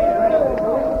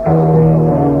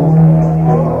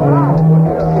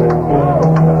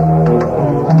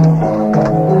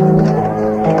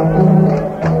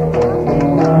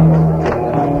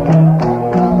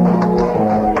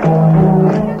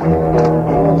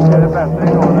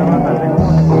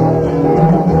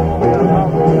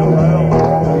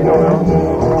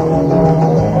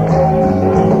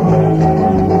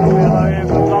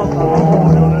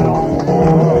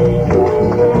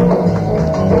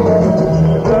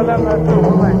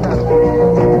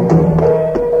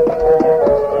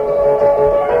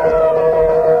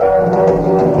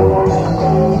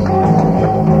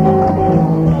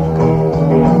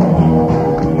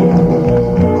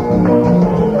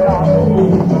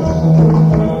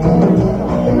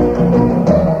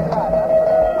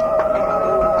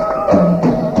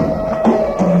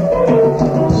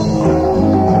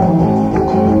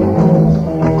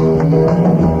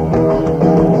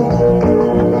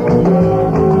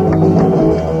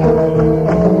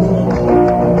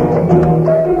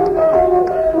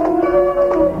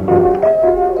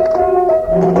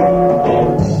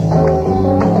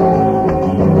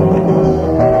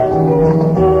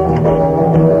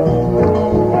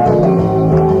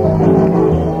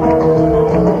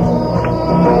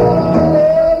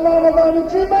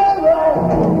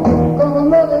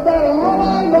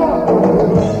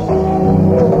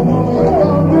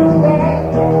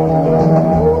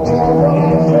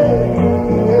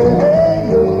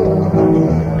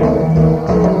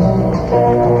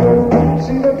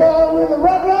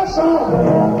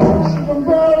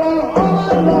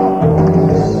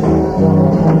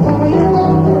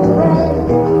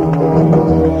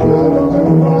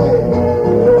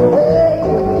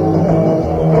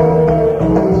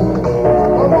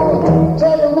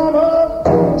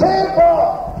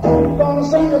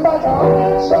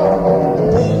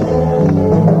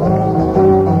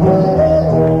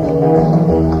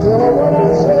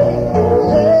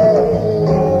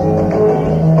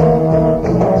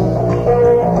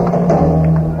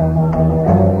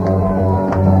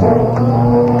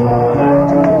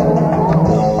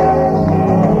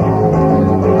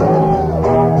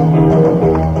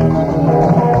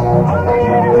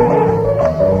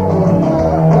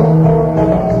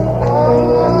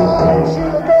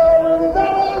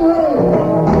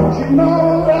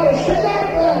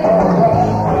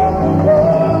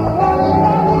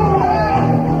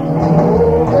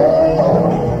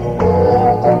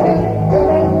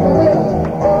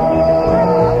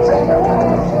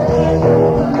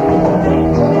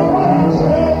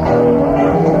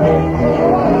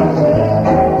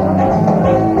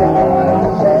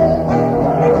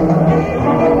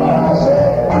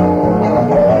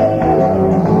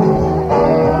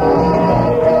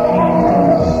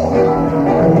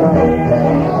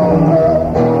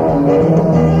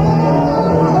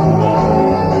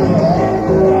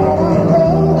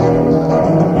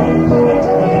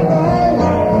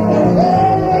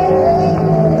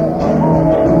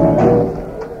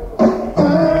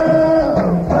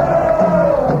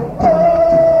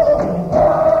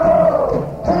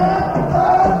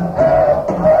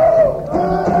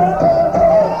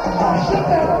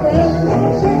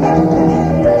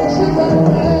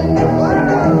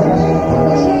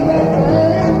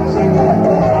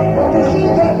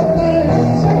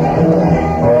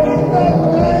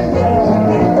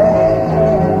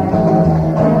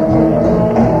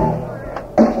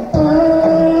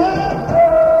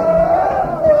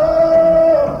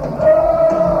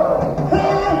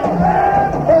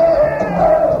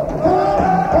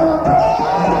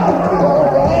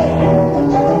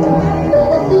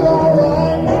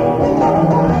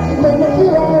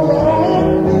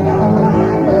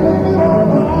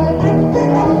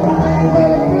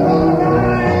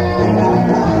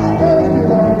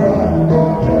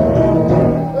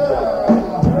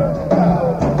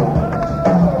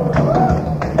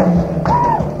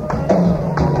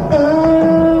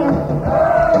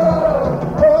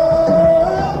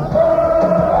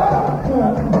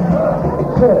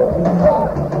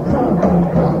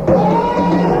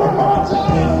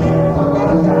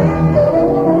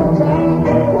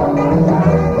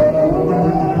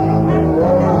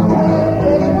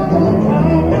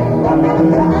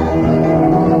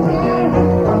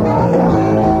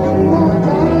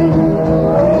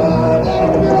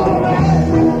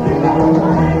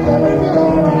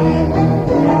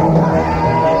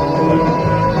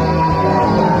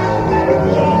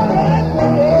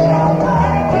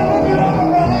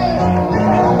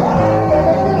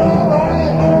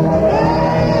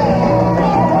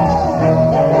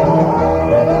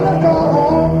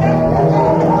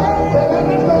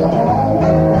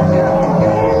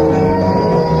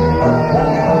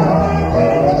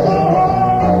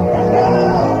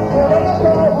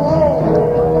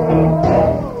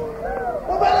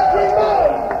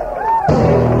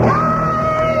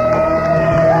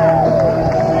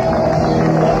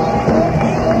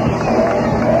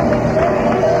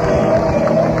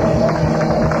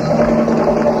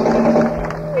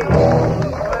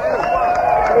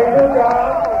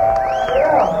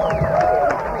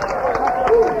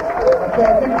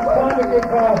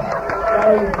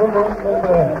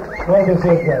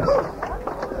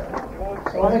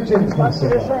 So I think Jim's going to sing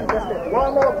that.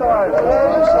 One more time. What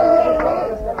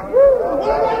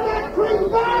about that green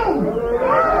band?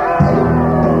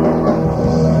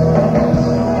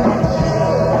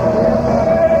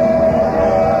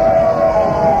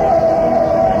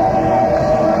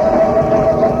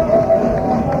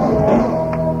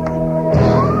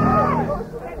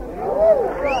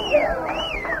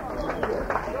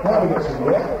 Now we get some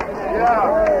more.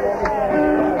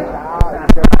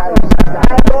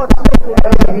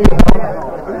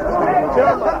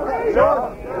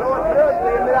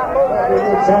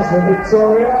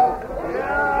 Victoria.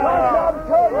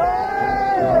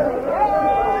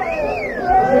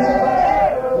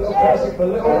 Little classic for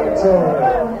little Victoria.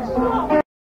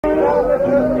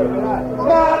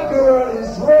 My girl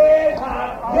is red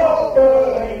hot, your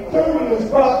girl ain't cool as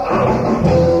fuck.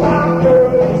 My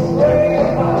girl is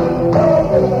red hot, your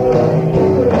girl ain't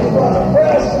cool as fuck.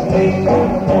 Well, she ain't got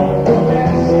no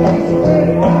romance, she's red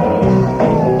hot.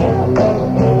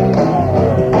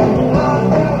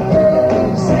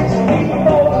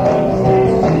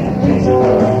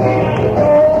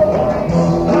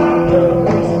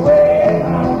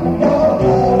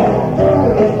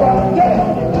 Yeah.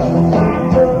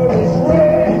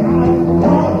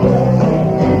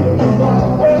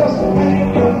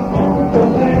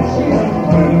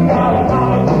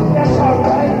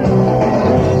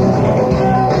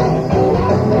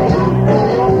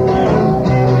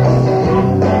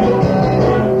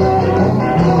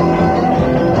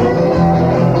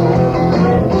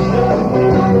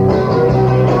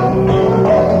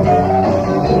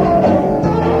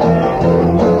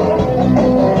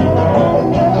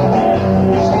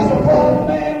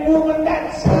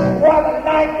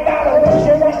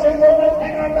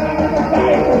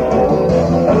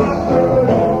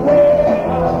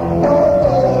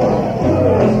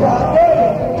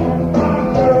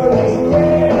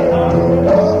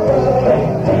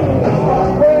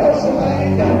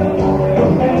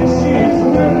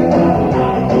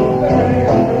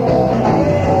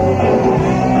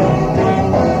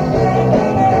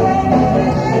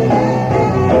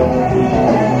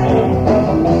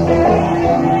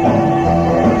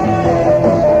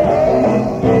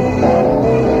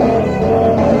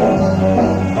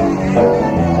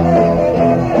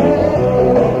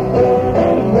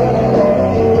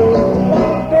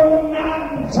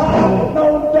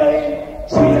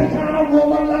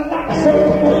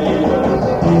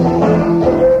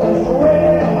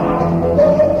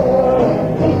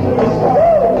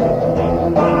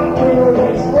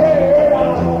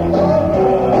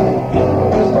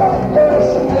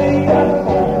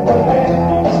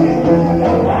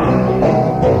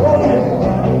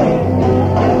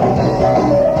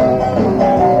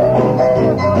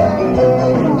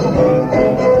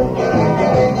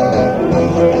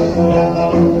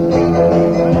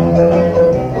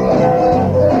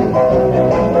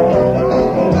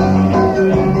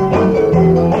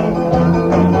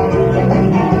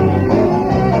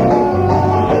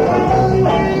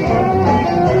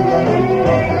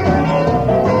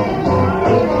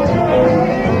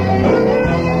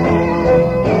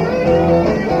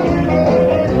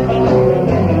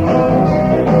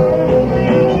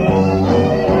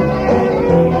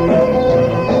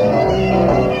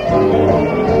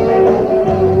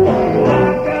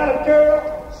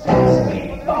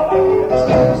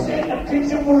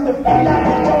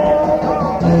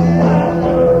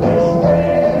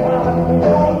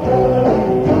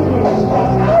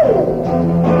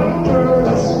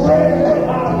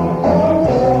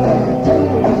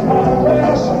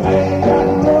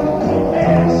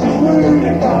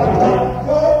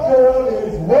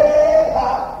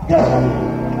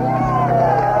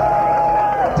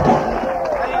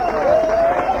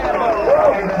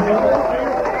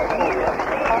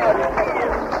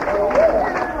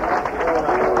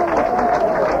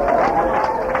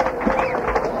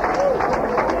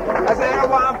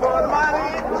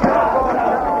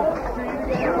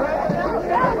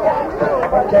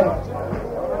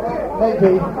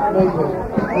 Maybe. You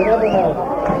never know.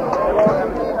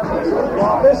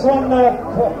 This one,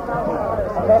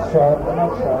 that's right.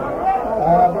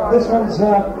 This one's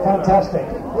fantastic.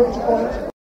 Which one?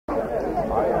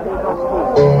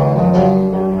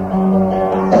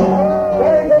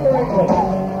 Very good, very good.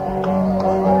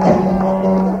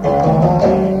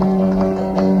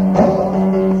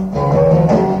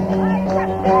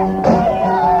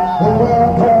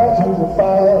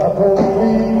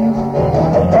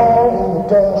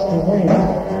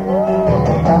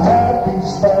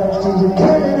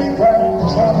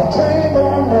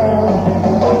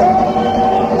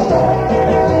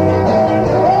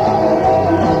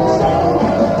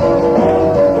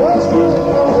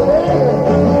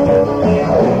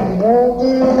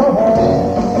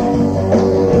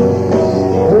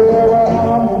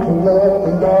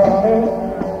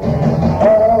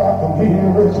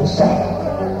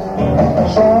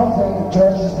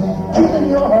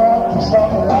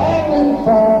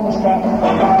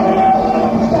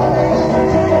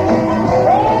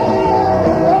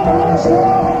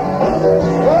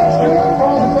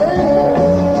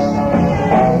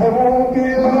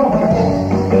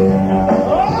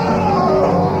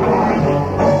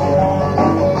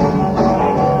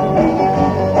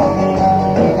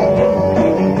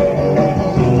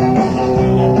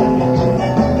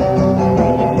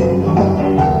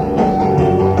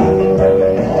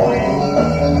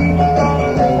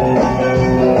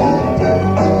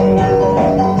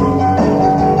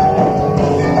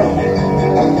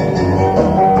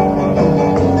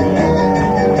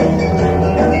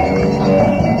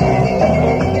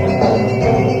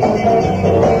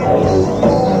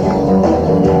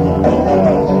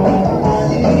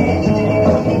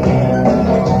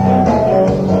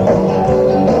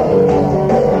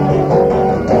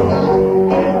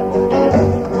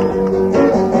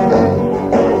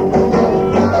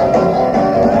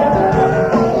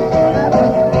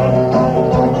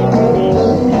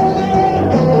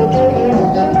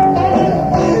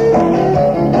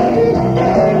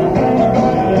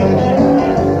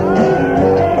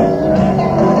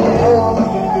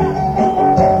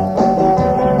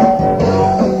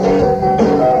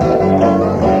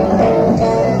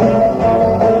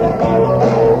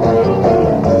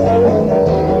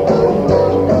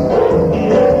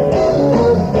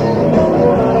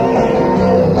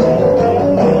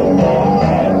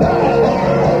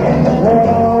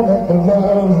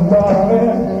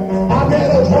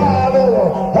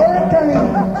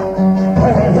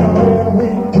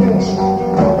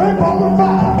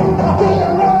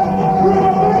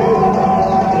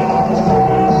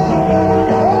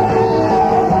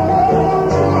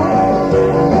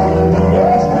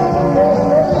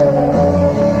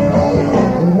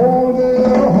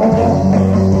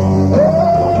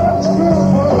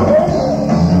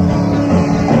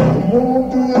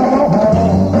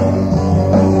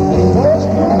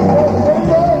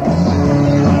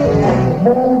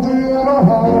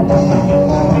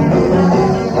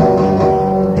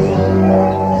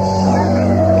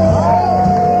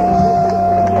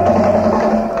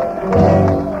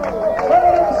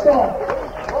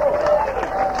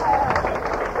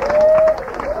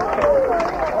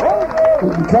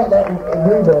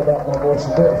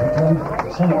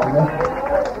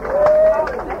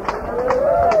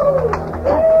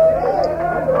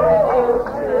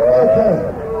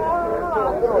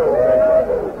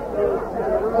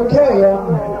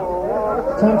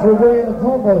 Time for a Willie the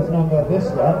Poor Boys number,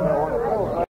 this one.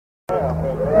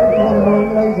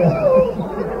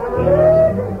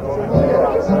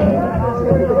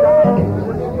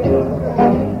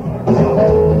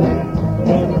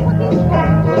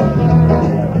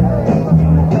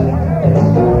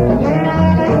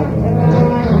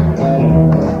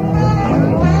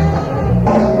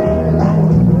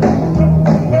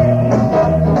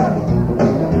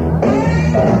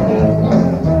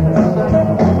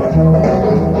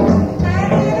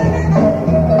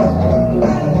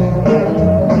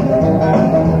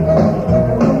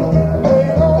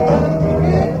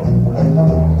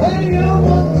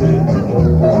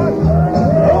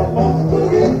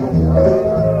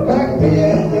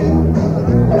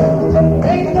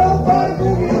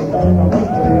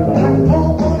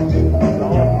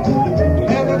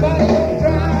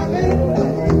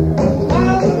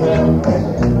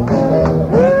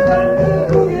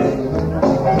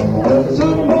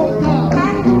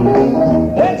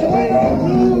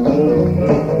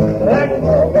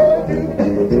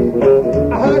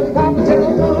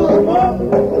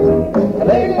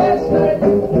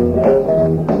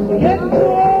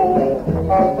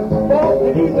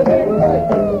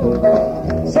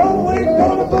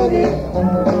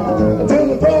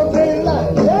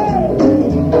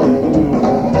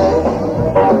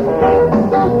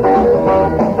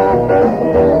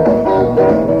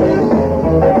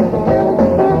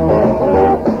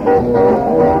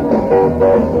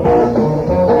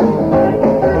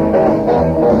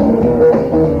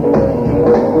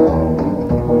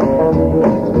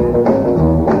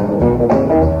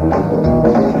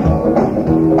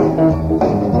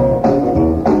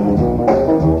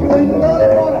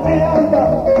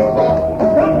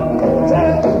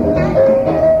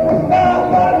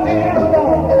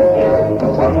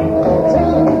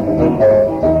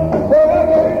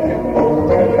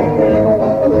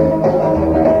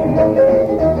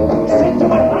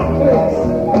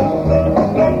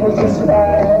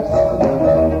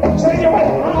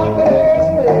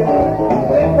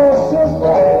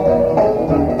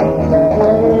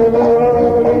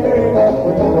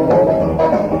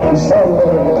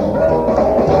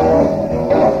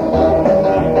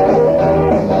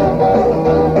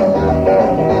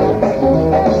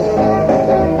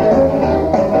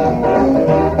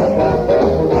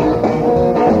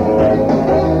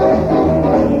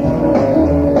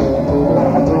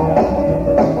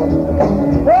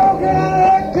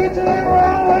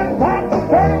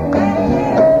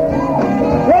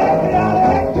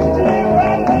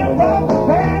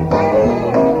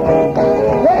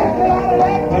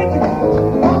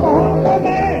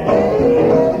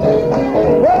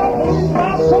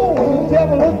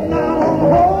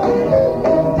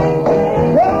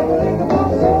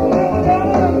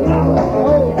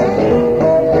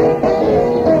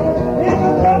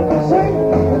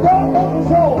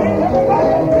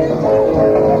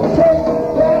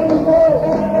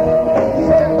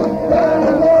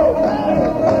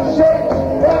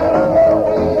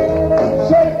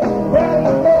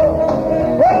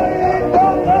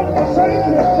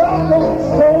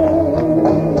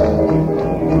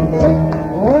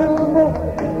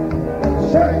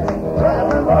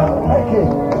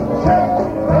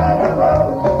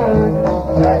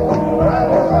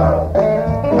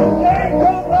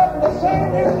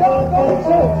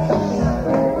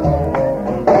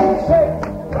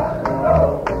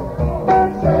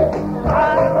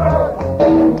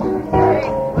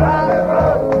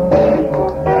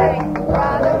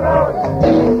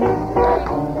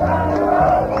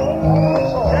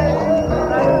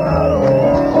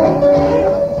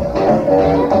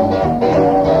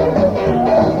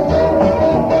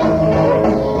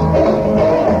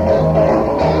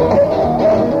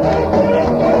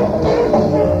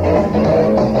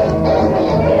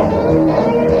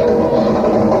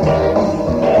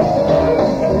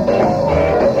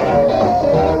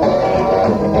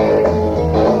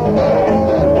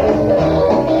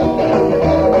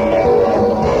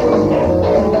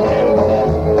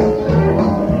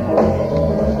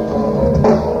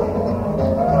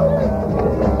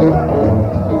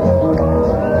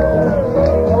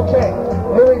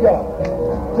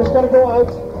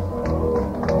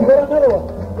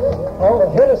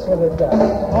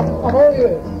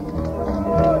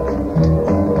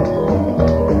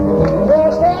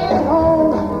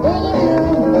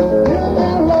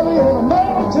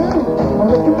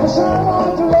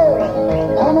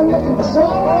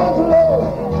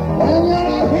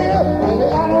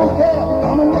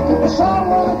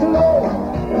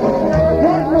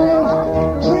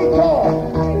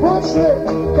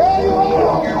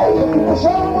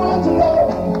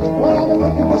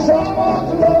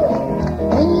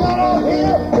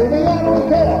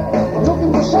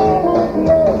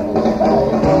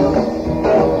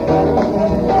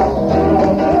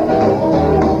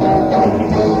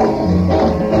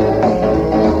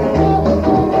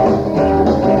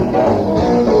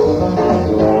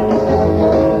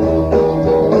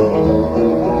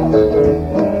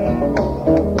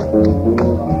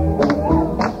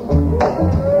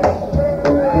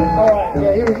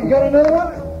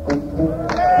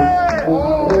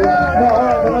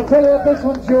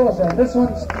 This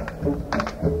one's...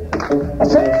 I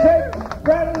said shake,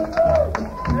 rattle, and roll.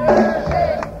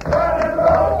 Shake, rattle, and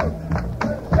roll.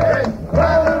 Shake,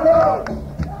 rattle, and roll.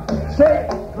 Shake,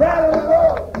 rattle, and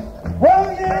roll. Well,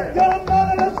 you ain't got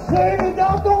nothing to say, you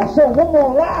doggone, so one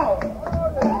more loud.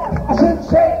 I said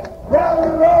shake, rattle,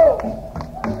 and roll.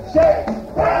 Shake,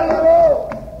 rattle, and roll.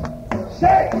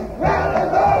 Shake, rattle,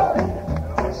 and roll.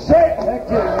 Shake, thank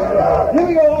you. Here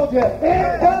we go, all Jeff.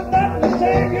 Ain't got nothing to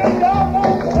say, you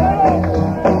doggone, so.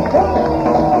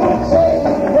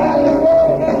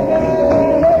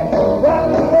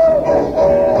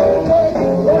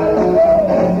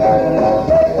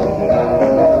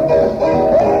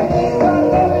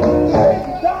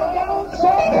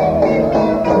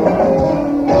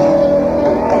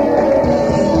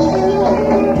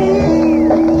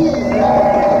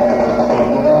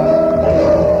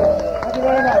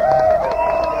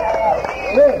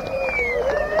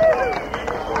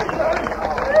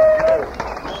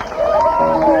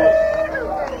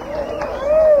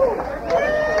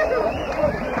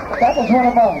 one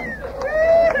of them.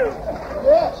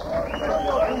 Yes.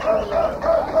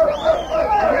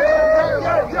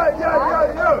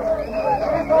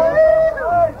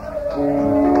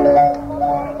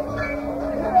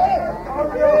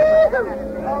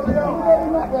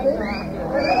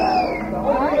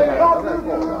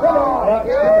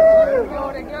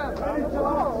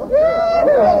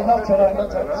 Well, not tonight,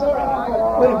 not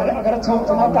tonight. Wait a minute, I've got to talk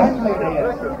to my band leader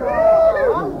here.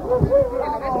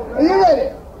 Are you ready?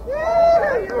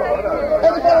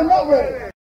 Everybody not ready?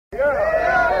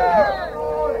 Yeah.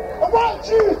 1,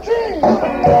 2, 3.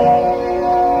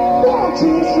 1,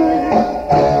 2, 3.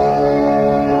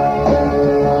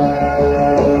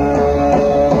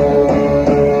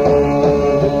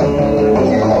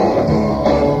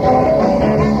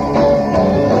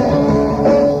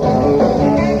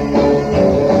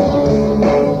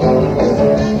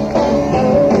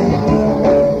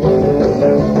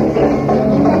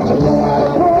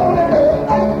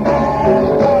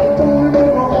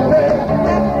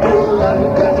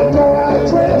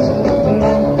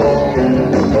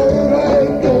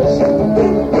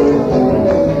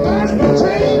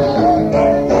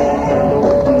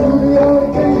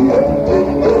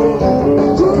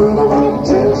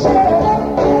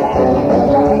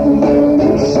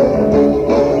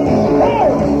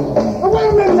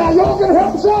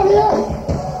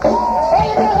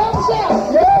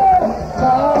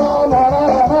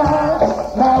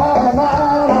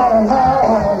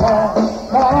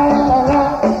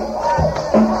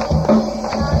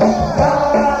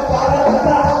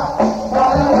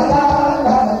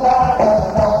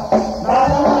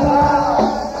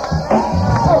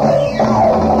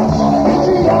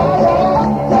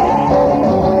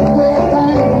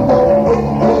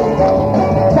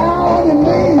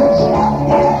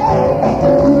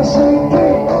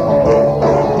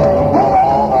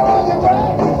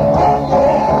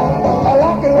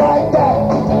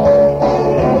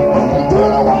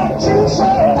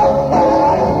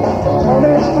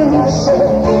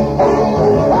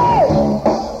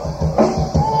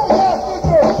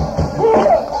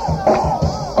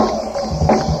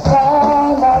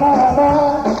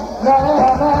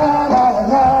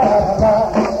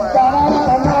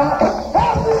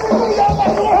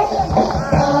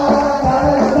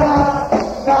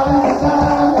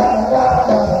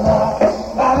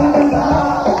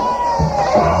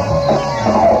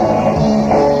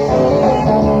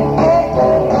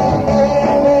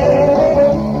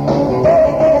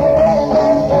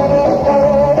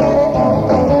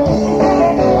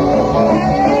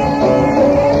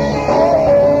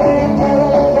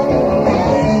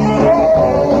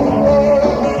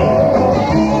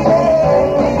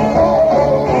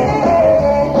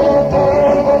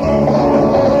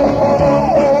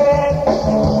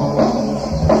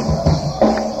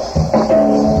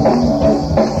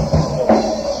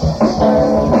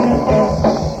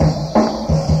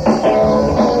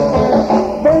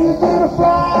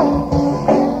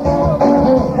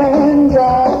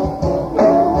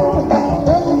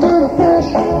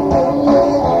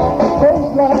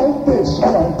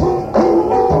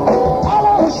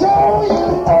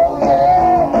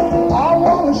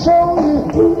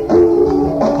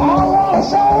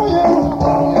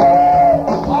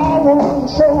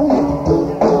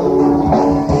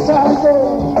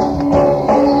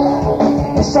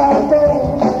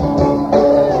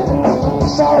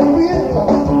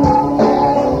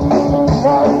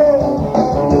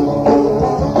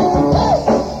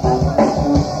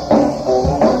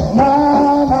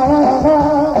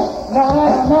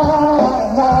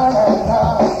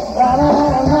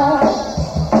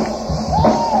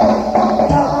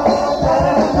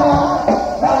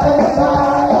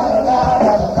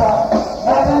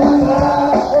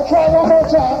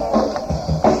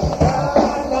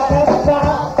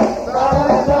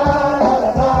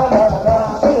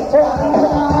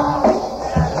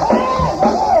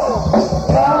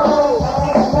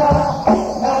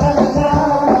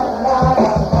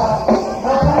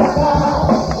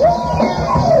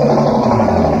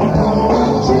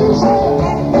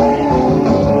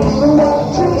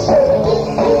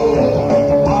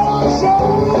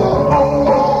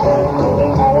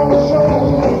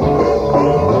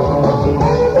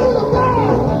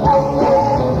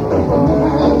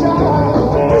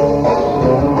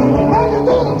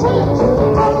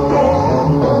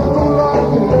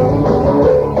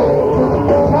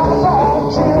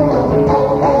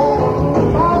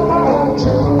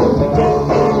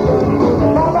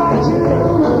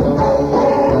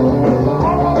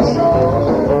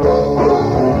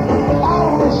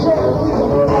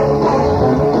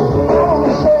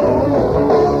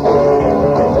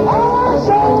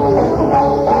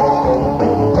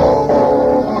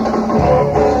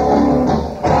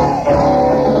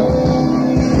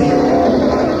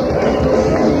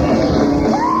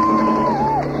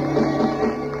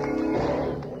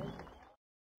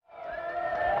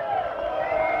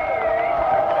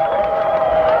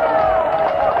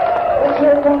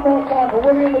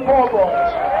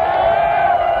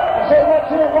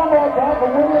 time for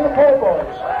Willie the Poor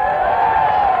Boys.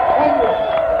 Thank you.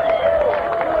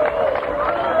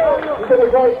 You did a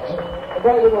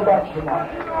great little batch tonight.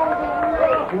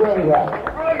 You really have.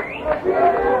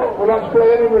 We'd like to play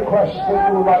any requests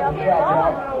that you would like to shout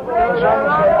out, as long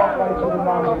as they're not later than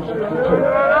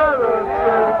 1962.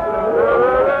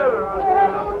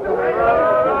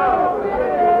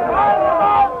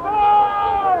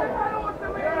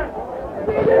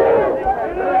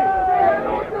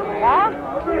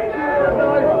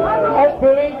 That's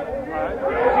Billy.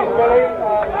 This is Billy.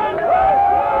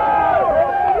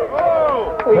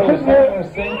 We couldn't hear a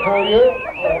thing for you.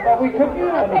 But we couldn't hear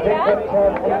anything,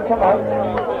 but come on.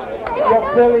 You're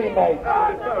Billy, mate.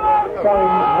 Sorry,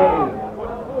 he's Billy.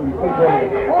 He's Big Billy.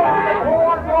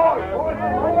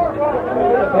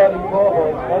 The bloody Poor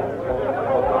Boys, mate.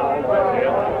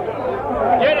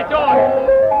 Get it on!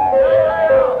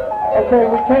 Okay,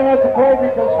 we came out to play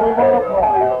because we want to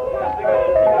play.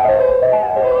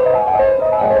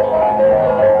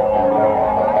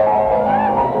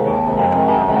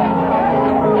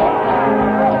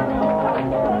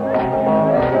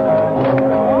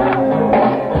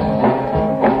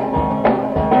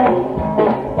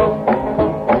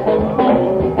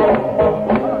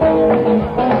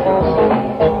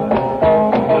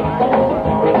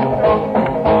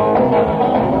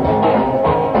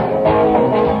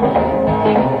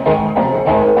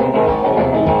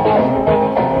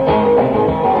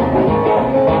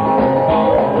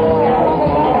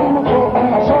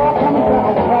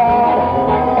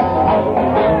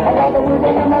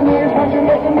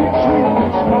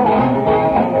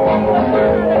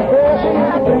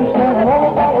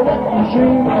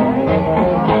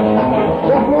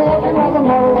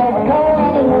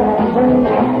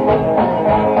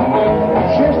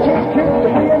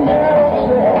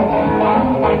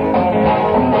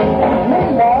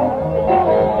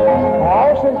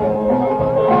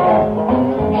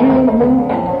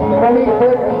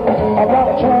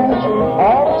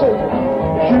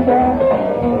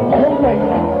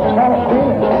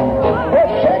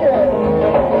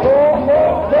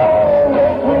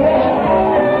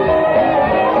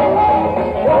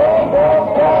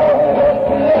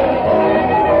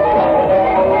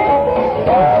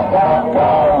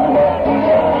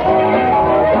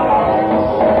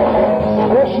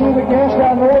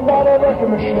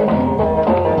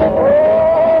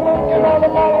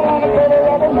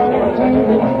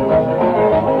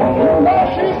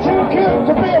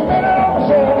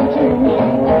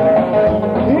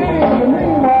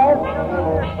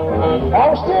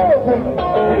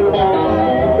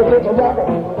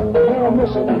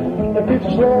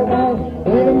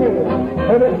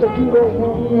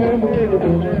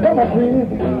 Come on, Queenie,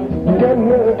 get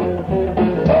ready.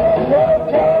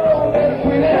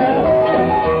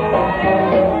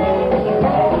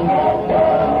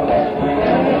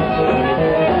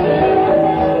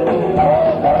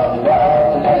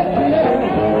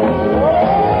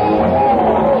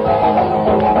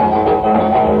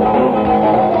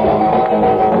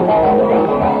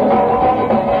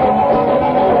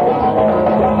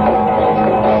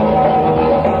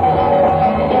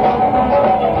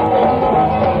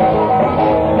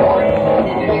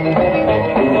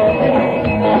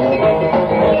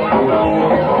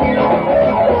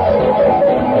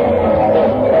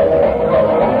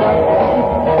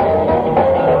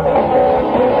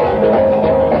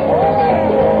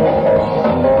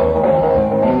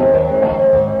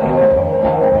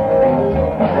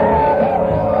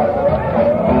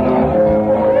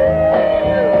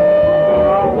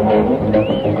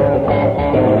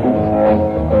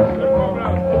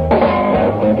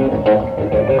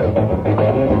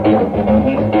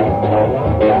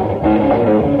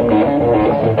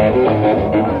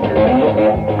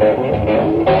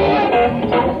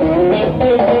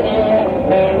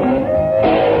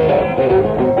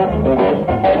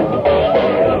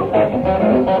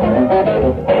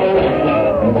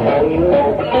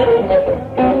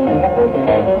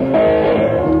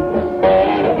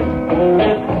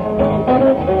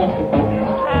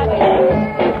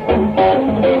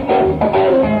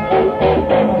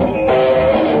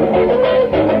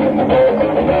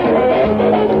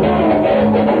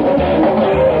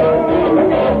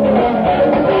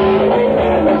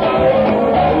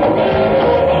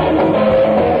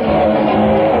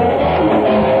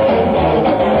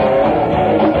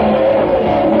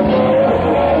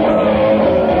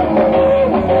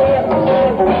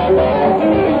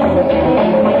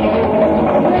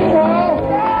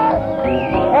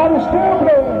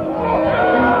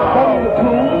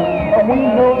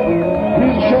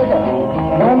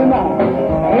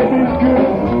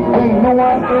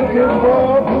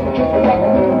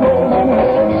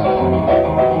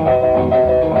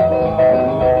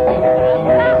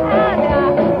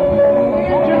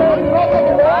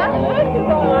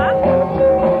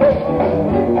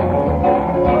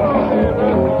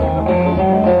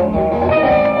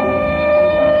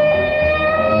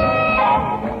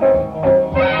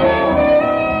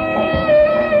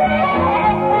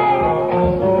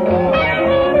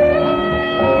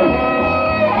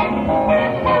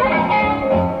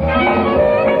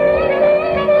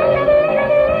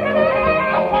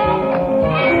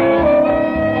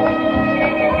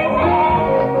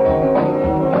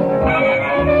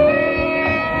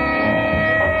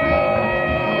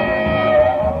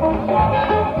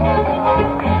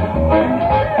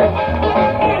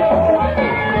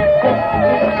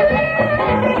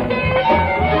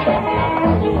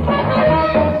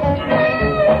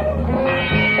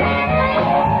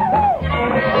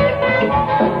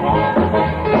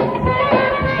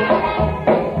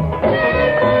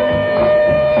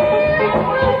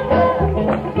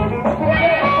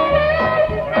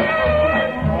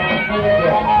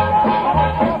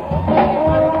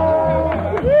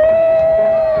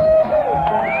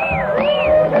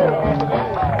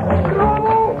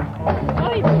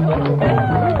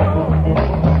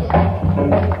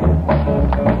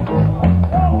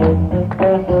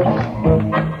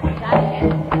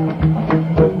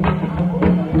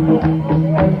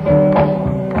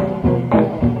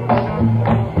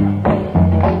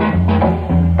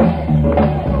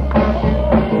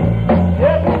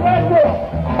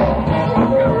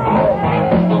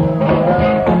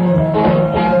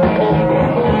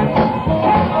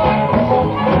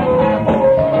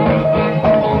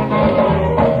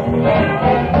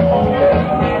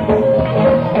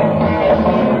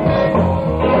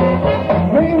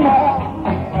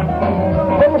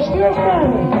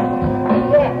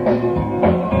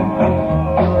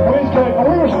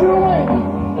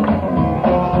 away.